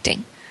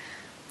connecting,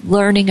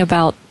 learning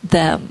about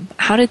them.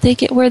 How did they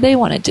get where they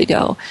wanted to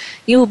go?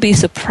 You will be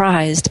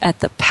surprised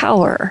at the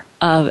power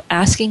of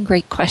asking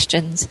great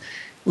questions,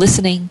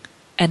 listening,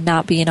 and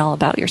not being all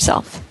about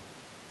yourself,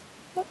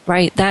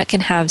 right? That can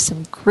have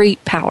some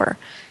great power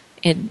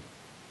and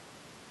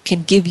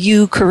can give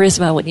you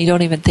charisma when you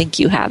don't even think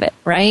you have it,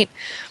 right?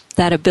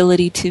 That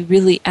ability to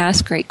really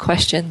ask great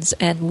questions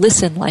and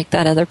listen like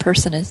that other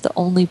person is the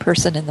only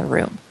person in the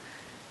room.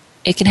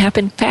 It can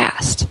happen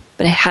fast,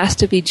 but it has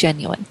to be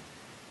genuine.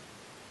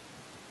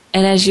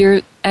 And as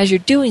you're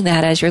doing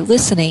that, as you're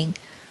listening,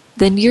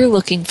 then you're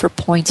looking for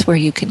points where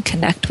you can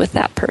connect with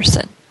that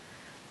person.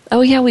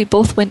 Oh yeah, we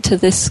both went to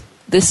this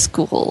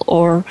school,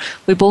 or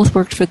we both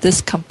worked for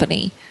this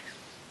company.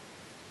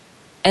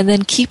 And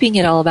then keeping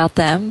it all about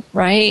them,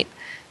 right?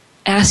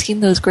 Asking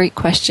those great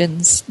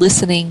questions,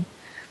 listening.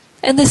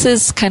 And this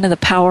is kind of the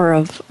power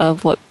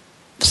of what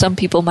some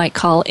people might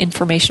call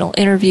informational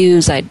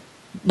interviews. I'm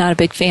not a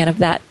big fan of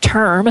that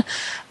term,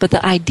 but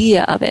the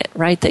idea of it,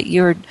 right? That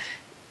you're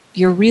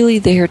really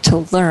there to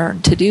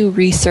learn, to do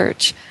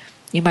research.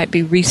 You might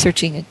be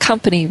researching a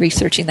company,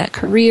 researching that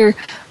career,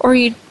 or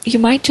you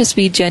might just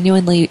be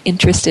genuinely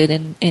interested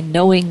in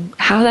knowing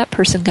how that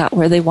person got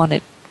where they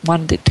wanted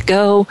it to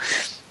go.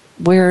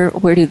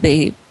 Where do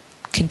they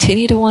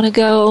continue to want to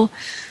go?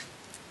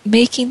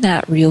 Making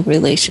that real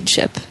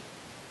relationship.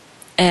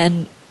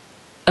 And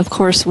of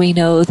course we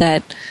know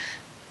that's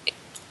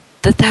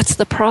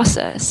the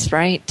process,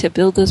 right? To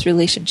build those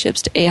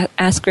relationships,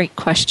 to ask great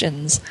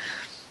questions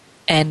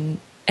and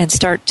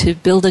start to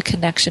build a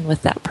connection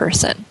with that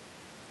person.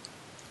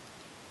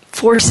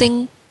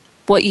 Forcing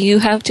what you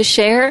have to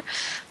share,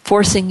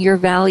 forcing your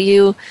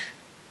value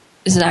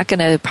is not going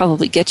to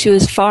probably get you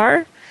as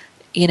far.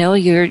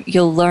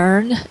 You'll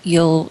learn,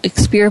 you'll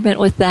experiment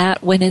with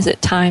that. When is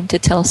it time to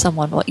tell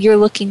someone what you're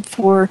looking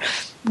for?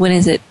 When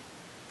is it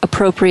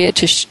appropriate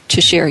to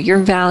share your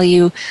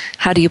value?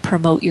 How do you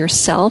promote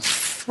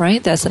yourself,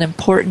 right? That's an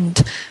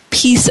important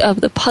piece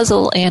of the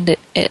puzzle, and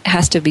it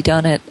has to be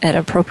done at an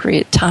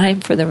appropriate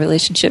time for the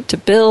relationship to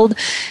build.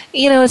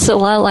 It's a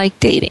lot like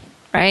dating,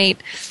 right?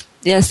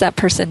 Yes, that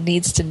person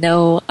needs to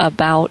know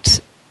about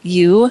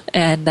you,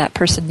 and that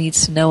person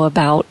needs to know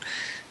about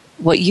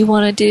what you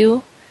want to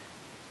do,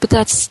 but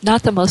that's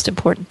not the most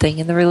important thing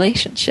in the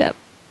relationship,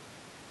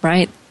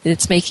 right?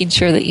 It's making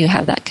sure that you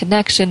have that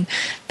connection,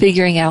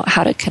 figuring out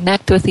how to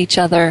connect with each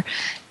other,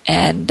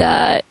 and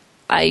I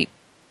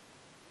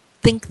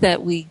think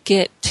that we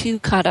get too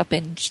caught up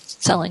in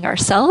selling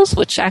ourselves,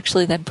 which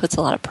actually then puts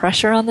a lot of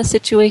pressure on the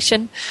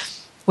situation.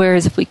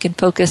 Whereas if we can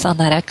focus on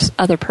that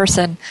other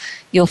person,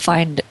 you'll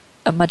find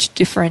a much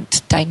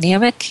different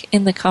dynamic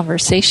in the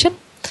conversation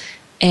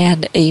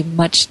and a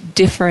much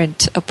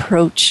different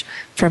approach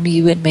from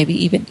you, and maybe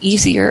even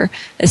easier,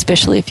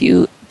 especially if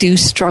you do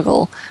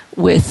struggle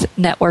with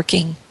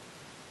networking.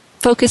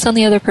 Focus on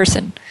the other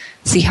person,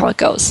 see how it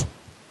goes.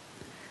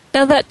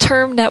 Now, that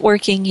term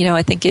networking,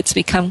 I think it's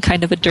become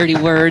kind of a dirty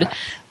word,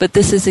 but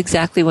this is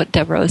exactly what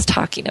Deborah is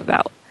talking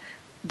about.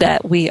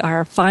 That we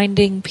are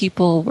finding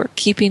people, we're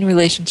keeping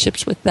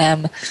relationships with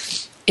them.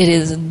 It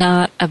is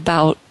not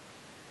about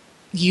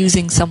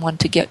using someone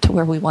to get to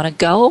where we want to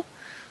go.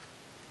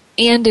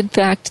 And in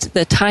fact,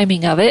 the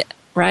timing of it,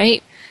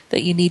 right?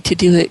 That you need to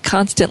do it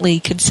constantly,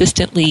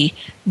 consistently,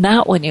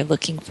 not when you're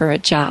looking for a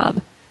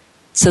job,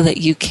 so that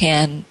you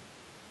can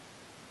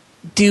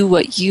do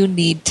what you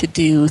need to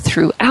do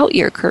throughout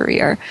your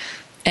career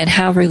and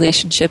have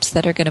relationships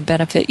that are going to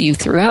benefit you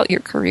throughout your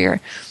career,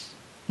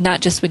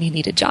 not just when you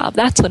need a job.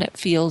 That's when it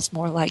feels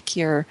more like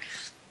you're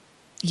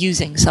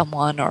using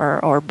someone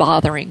or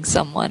bothering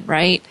someone,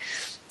 right?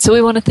 So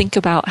we want to think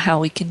about how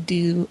we can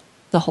do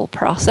the whole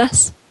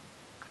process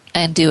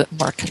and do it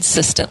more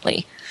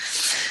consistently.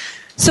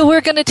 So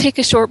we're going to take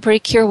a short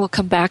break here. We'll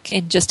come back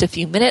in just a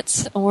few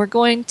minutes, and we're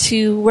going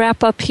to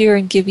wrap up here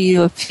and give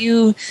you a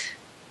few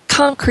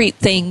concrete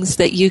things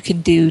that you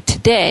can do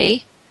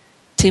today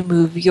to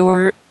move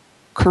your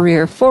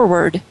career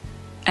forward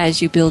as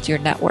you build your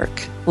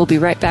network. We'll be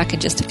right back in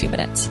just a few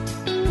minutes.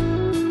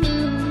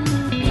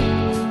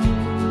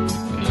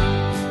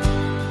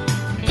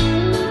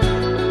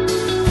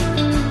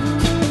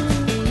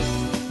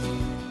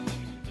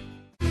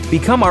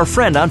 Become our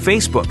friend on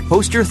Facebook.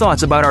 Post your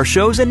thoughts about our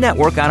shows and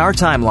network on our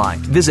timeline.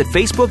 Visit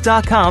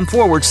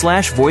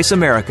facebook.com/Voice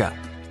America.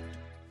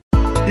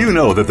 You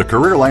know that the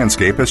career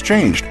landscape has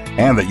changed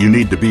and that you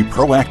need to be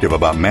proactive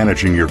about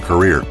managing your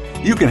career.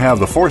 You can have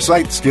the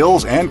foresight,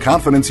 skills, and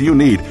confidence you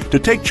need to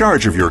take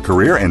charge of your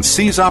career and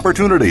seize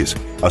opportunities.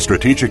 A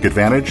strategic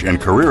advantage and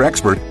career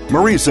expert,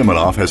 Marie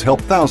Zimenoff has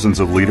helped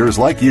thousands of leaders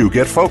like you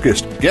get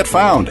focused, get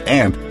found,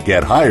 and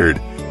get hired.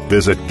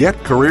 Visit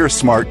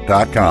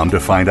getcareersmart.com to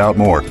find out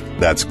more.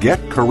 That's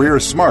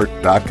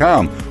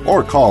getcareersmart.com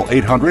or call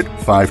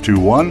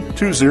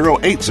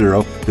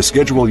 800-521-2080 to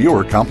schedule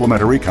your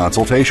complimentary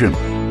consultation.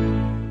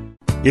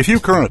 If you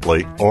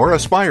currently or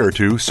aspire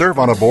to serve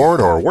on a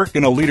board or work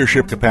in a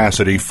leadership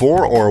capacity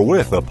for or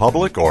with a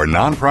public or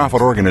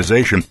nonprofit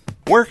organization,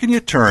 where can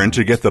you turn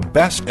to get the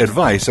best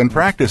advice and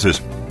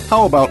practices?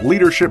 How about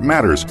Leadership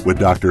Matters with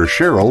Dr.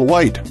 Cheryl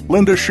White,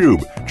 Linda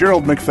Shube,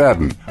 Gerald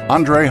McFadden,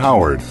 Andre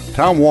Howard,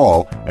 Tom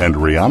Wall, and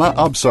Rihanna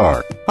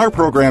Absar. Our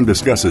program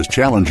discusses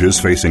challenges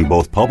facing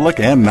both public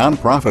and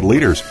nonprofit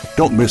leaders.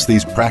 Don't miss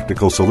these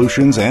practical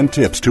solutions and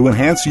tips to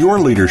enhance your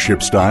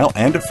leadership style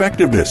and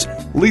effectiveness.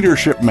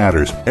 Leadership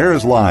Matters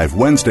airs live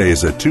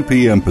Wednesdays at 2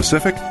 p.m.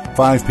 Pacific,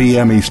 5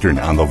 p.m. Eastern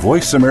on the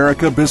Voice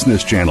America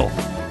Business Channel.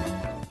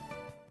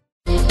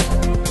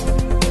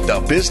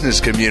 The business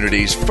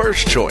community's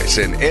first choice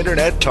in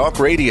Internet Talk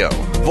Radio.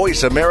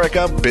 Voice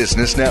America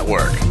Business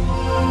Network.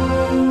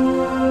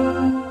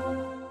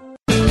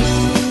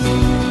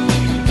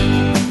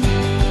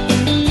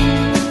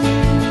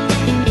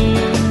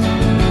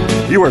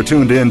 You are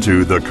tuned in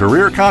to The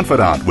Career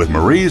Confidant with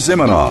Marie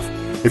Zimenoff.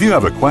 If you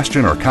have a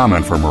question or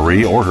comment for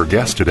Marie or her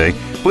guest today,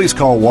 please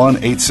call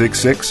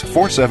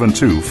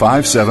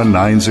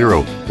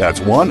 1-866-472-5790. That's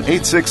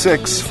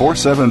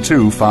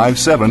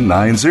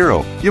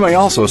 1-866-472-5790. You may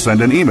also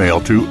send an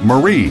email to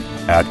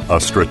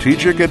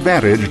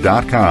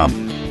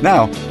marie@astrategicadvantage.com.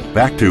 Now,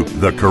 back to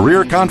The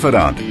Career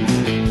Confidant.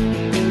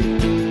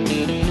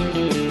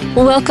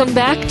 Welcome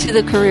back to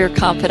the Career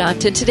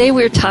Confidant, and today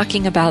we're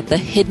talking about the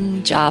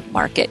hidden job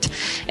market.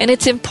 And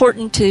it's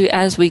important to,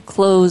 as we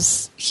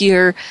close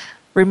here,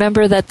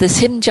 remember that this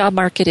hidden job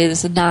market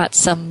is not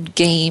some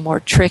game or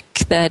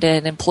trick that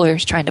an employer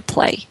is trying to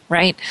play,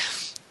 right?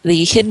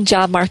 The hidden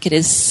job market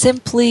is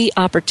simply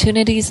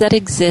opportunities that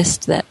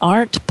exist that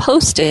aren't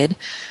posted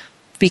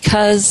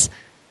because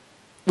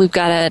we've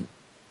got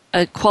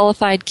a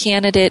qualified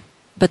candidate,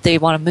 but they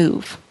want to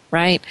move,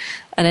 right?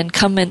 An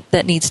incumbent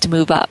that needs to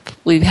move up.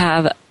 We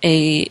have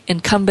a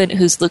incumbent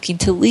who's looking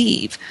to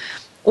leave.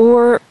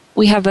 Or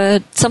we have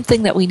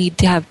something that we need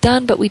to have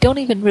done, but we don't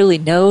even really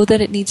know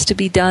that it needs to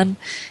be done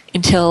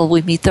until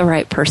we meet the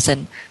right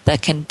person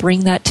that can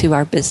bring that to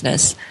our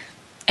business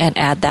and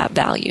add that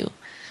value.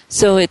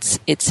 So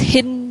it's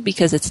hidden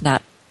because it's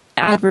not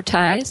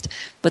advertised,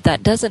 but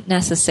that doesn't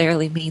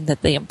necessarily mean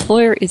that the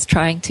employer is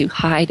trying to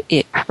hide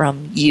it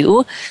from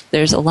you.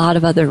 There's a lot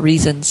of other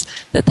reasons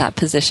that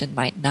position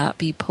might not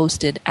be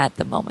posted at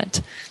the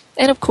moment.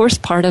 And of course,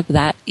 part of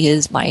that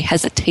is my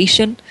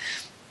hesitation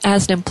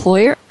as an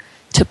employer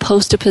to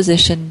post a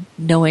position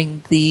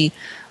knowing the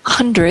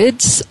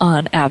hundreds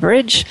on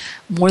average,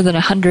 more than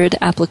 100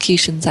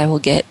 applications I will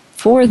get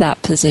for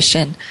that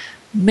position,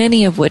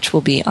 many of which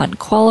will be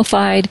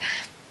unqualified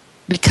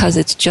because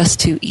it's just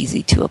too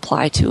easy to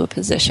apply to a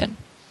position.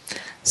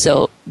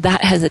 So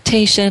that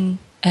hesitation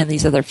and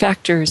these other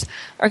factors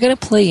are going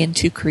to play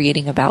into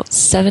creating about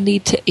 70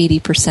 to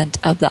 80%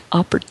 of the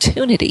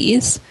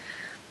opportunities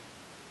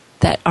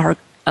that are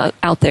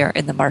out there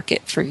in the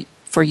market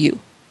for you.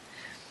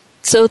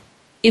 So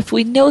if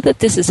we know that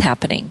this is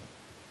happening,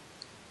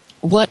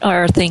 what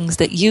are things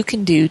that you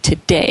can do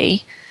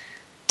today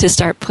to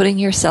start putting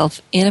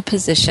yourself in a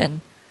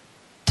position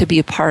to be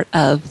a part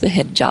of the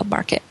hidden job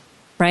market,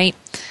 right?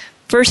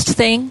 First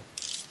thing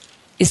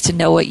is to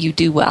know what you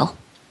do well,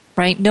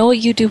 right? Know what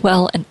you do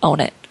well and own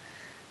it.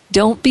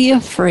 Don't be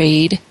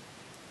afraid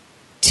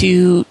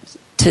to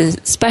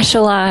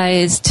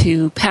specialize,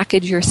 to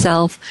package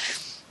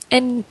yourself.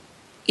 And,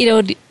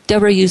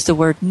 Deborah used the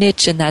word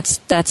niche, and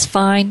that's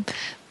fine.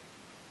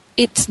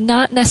 It's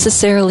not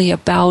necessarily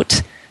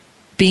about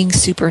being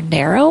super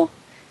narrow.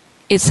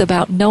 It's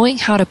about knowing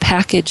how to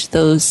package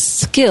those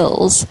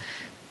skills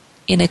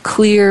in a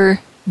clear,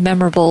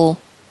 memorable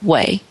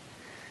way.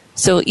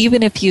 So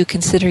even if you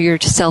consider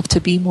yourself to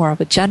be more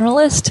of a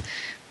generalist,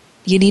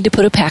 you need to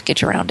put a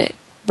package around it,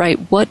 right?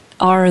 What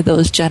are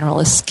those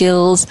generalist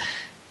skills?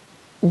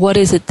 What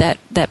is it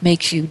that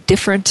makes you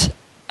different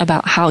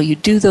about how you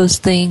do those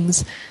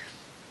things?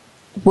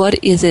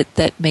 What is it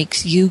that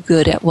makes you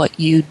good at what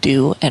you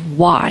do, and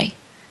why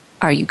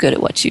are you good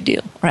at what you do,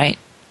 right?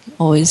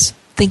 Always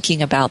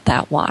thinking about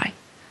that why.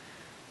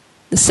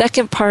 The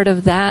second part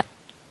of that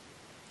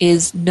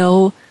is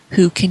know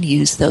who can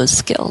use those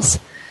skills.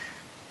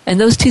 And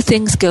those two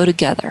things go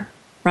together,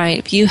 right?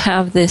 If you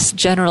have this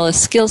generalist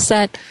skill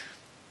set,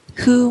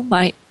 who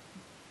might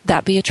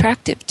that be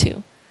attractive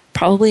to?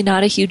 Probably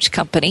not a huge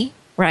company,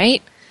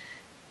 right?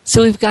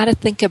 So we've got to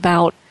think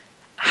about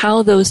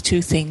how those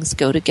two things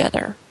go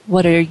together.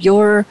 What are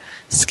your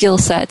skill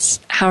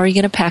sets? How are you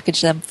going to package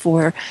them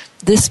for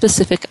this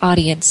specific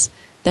audience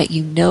that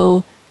you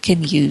know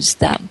can use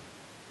them?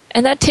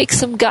 And that takes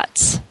some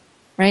guts,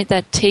 right?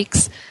 That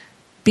takes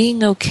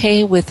being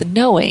okay with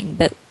knowing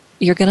that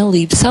you're going to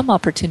leave some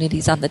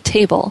opportunities on the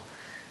table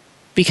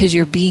because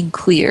you're being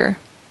clear,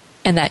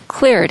 and that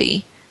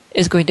clarity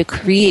is going to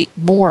create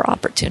more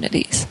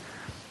opportunities.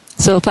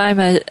 So if I'm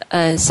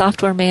a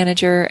software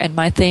manager and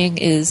my thing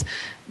is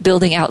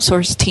building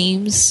outsourced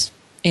teams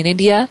in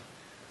India,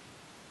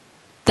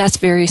 that's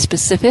very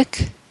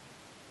specific.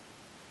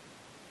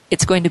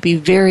 It's going to be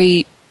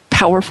very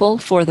powerful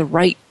for the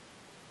right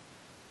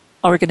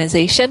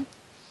organization.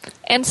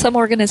 And some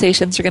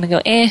organizations are going to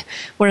go,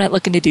 we're not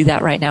looking to do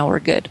that right now, we're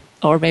good.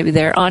 Or maybe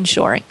they're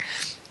onshoring.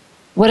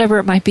 Whatever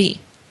it might be.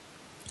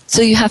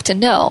 So you have to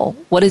know,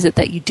 what is it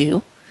that you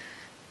do?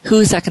 Who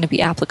is that going to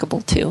be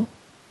applicable to?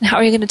 And how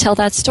are you going to tell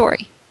that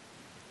story?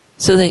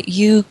 So that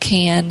you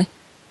can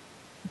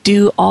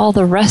do all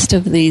the rest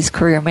of these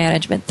career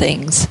management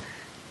things,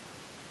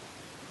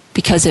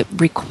 because it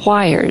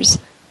requires,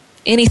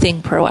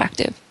 anything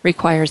proactive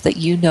requires that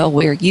you know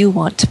where you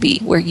want to be,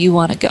 where you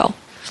want to go.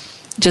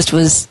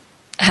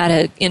 Had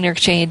an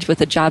interchange with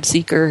a job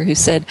seeker who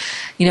said,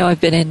 I've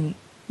been in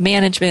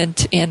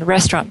management in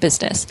restaurant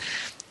business,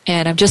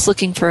 and I'm just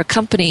looking for a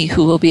company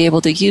who will be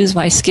able to use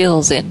my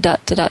skills in ...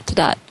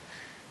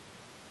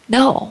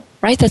 No,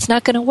 right? That's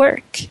not going to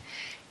work.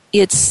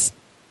 It's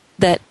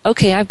that,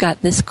 okay, I've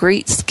got this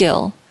great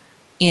skill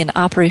in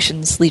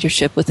operations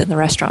leadership within the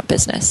restaurant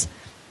business.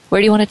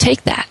 Where do you want to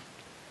take that?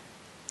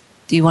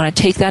 Do you want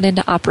to take that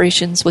into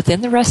operations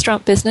within the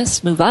restaurant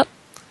business, move up?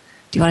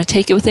 Do you want to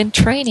take it within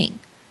training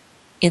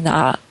in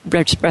the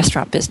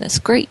restaurant business?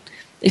 Great.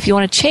 If you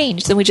want to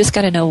change, then we just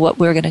got to know what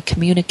we're going to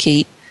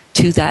communicate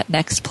to that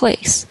next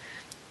place.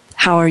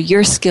 How are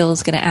your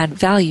skills going to add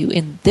value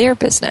in their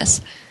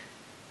business?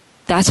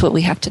 That's what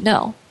we have to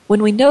know.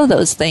 When we know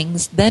those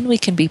things, then we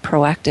can be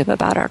proactive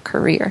about our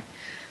career,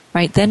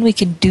 right? Then we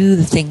can do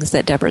the things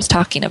that Deborah's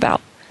talking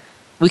about.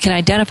 We can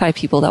identify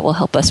people that will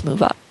help us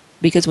move up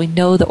because we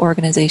know the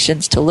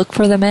organizations to look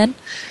for them in,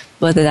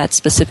 whether that's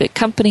specific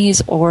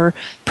companies or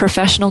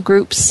professional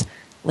groups,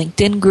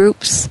 LinkedIn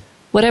groups,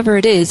 whatever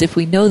it is. If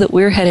we know that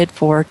we're headed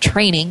for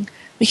training,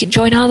 we can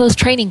join all those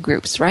training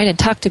groups, right? And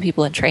talk to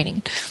people in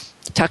training.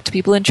 Talk to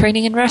people in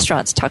training in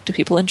restaurants. Talk to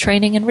people in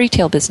training in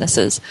retail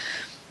businesses.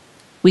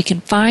 We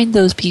can find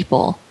those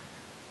people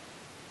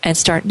and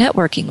start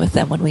networking with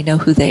them when we know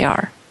who they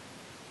are.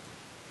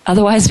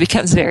 Otherwise, it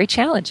becomes very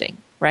challenging,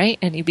 right?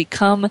 And you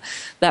become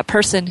that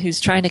person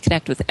who's trying to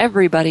connect with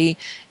everybody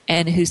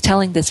and who's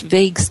telling this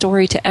vague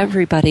story to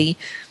everybody,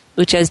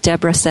 which, as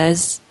Deborah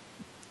says,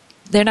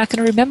 they're not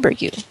going to remember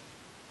you,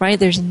 right?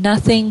 There's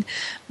nothing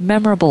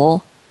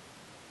memorable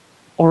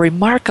or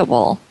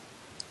remarkable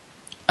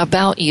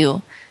about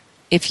you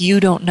if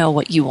you don't know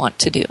what you want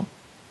to do.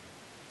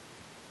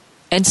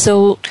 And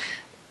so,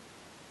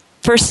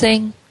 first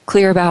thing,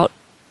 clear about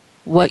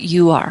what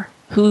you are.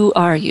 Who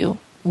are you?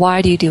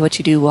 Why do you do what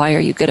you do? Why are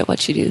you good at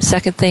what you do?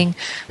 Second thing,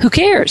 who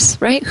cares,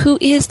 right? Who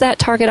is that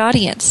target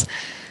audience?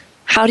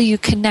 How do you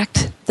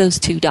connect those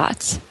two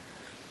dots?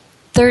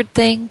 Third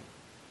thing,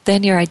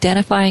 then you're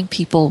identifying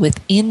people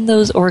within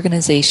those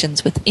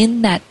organizations,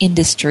 within that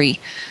industry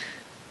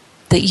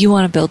that you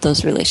want to build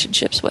those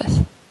relationships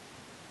with.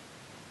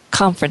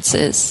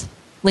 Conferences,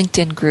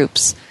 LinkedIn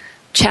groups,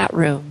 chat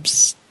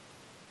rooms,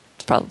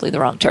 it's probably the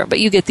wrong term, but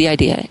you get the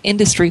idea.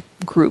 Industry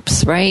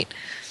groups, right?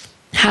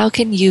 How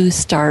can you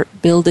start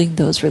building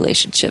those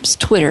relationships?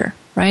 Twitter,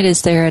 right?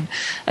 Is there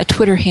a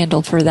Twitter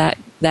handle for that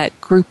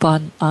group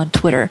on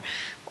Twitter?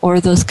 Or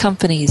those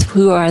companies,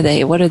 who are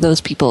they? What are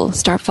those people?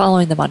 Start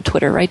following them on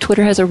Twitter, right?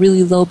 Twitter has a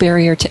really low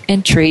barrier to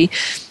entry,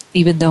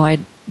 even though I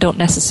don't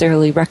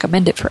necessarily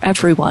recommend it for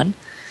everyone.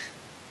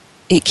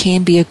 It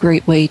can be a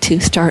great way to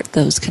start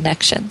those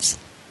connections.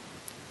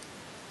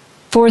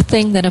 Fourth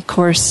thing, then, of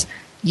course,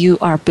 you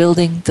are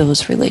building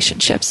those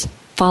relationships,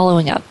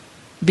 following up,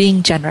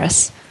 being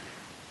generous,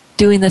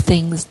 doing the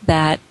things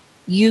that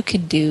you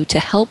can do to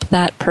help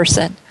that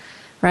person,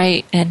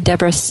 right? And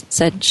Deborah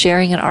said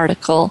sharing an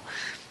article,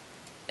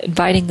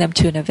 inviting them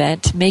to an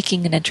event,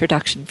 making an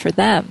introduction for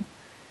them,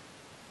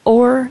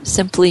 or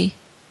simply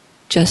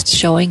just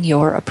showing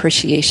your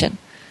appreciation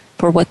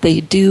for what they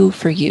do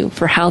for you,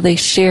 for how they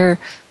share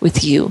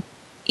with you,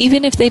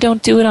 even if they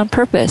don't do it on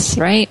purpose,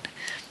 right?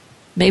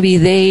 Maybe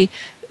they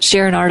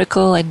share an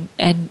article and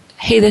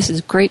hey, this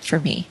is great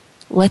for me.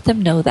 Let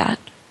them know that.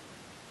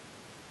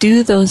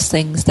 Do those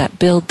things that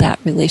build that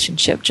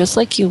relationship, just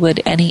like you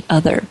would any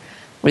other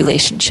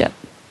relationship.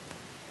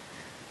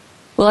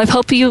 Well, I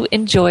hope you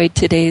enjoyed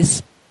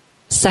today's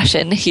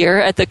session here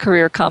at the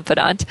Career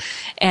Confidant,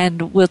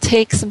 and we'll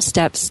take some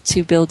steps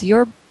to build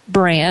your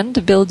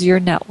brand, build your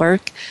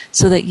network,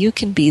 so that you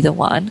can be the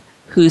one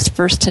who's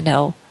first to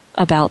know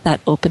about that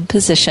open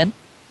position.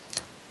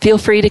 Feel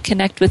free to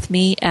connect with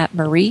me at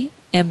Marie,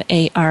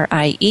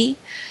 M-A-R-I-E,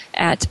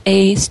 at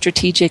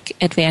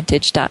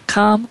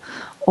astrategicadvantage.com,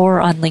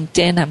 or on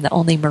LinkedIn. I'm the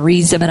only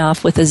Marie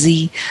Zimenoff with a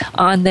Z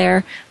on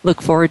there.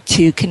 Look forward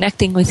to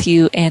connecting with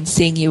you and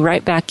seeing you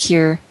right back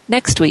here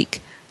next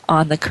week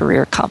on the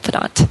Career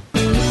Confidant.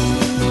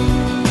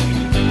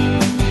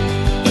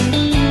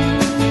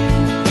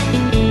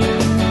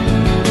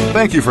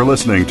 Thank you for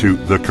listening to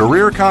The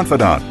Career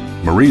Confidant.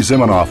 Marie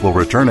Zimenoff will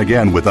return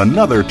again with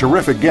another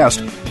terrific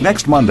guest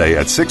next Monday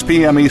at 6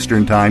 p.m.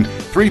 Eastern Time,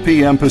 3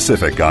 p.m.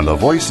 Pacific on the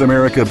Voice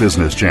America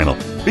Business Channel.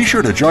 Be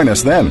sure to join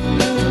us then.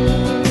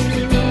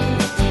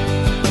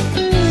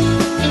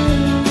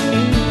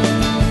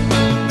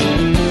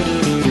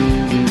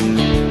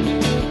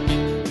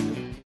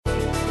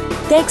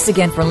 Thanks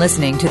again for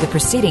listening to the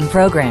preceding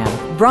program,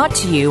 brought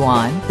to you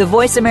on the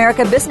Voice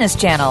America Business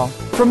Channel.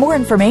 For more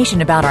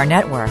information about our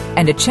network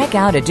and to check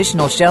out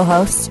additional show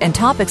hosts and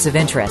topics of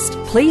interest,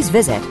 please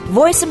visit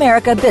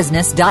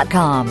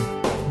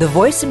voiceamericabusiness.com. The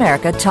Voice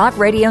America Talk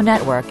Radio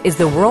Network is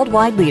the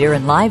worldwide leader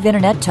in live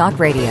Internet talk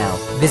radio.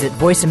 Visit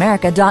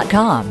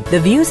voiceamerica.com.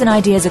 The views and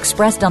ideas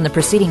expressed on the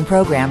preceding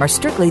program are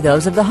strictly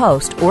those of the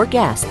host or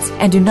guests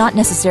and do not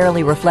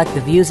necessarily reflect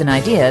the views and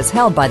ideas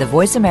held by the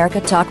Voice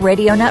America Talk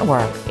Radio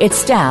Network, its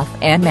staff,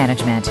 and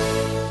management.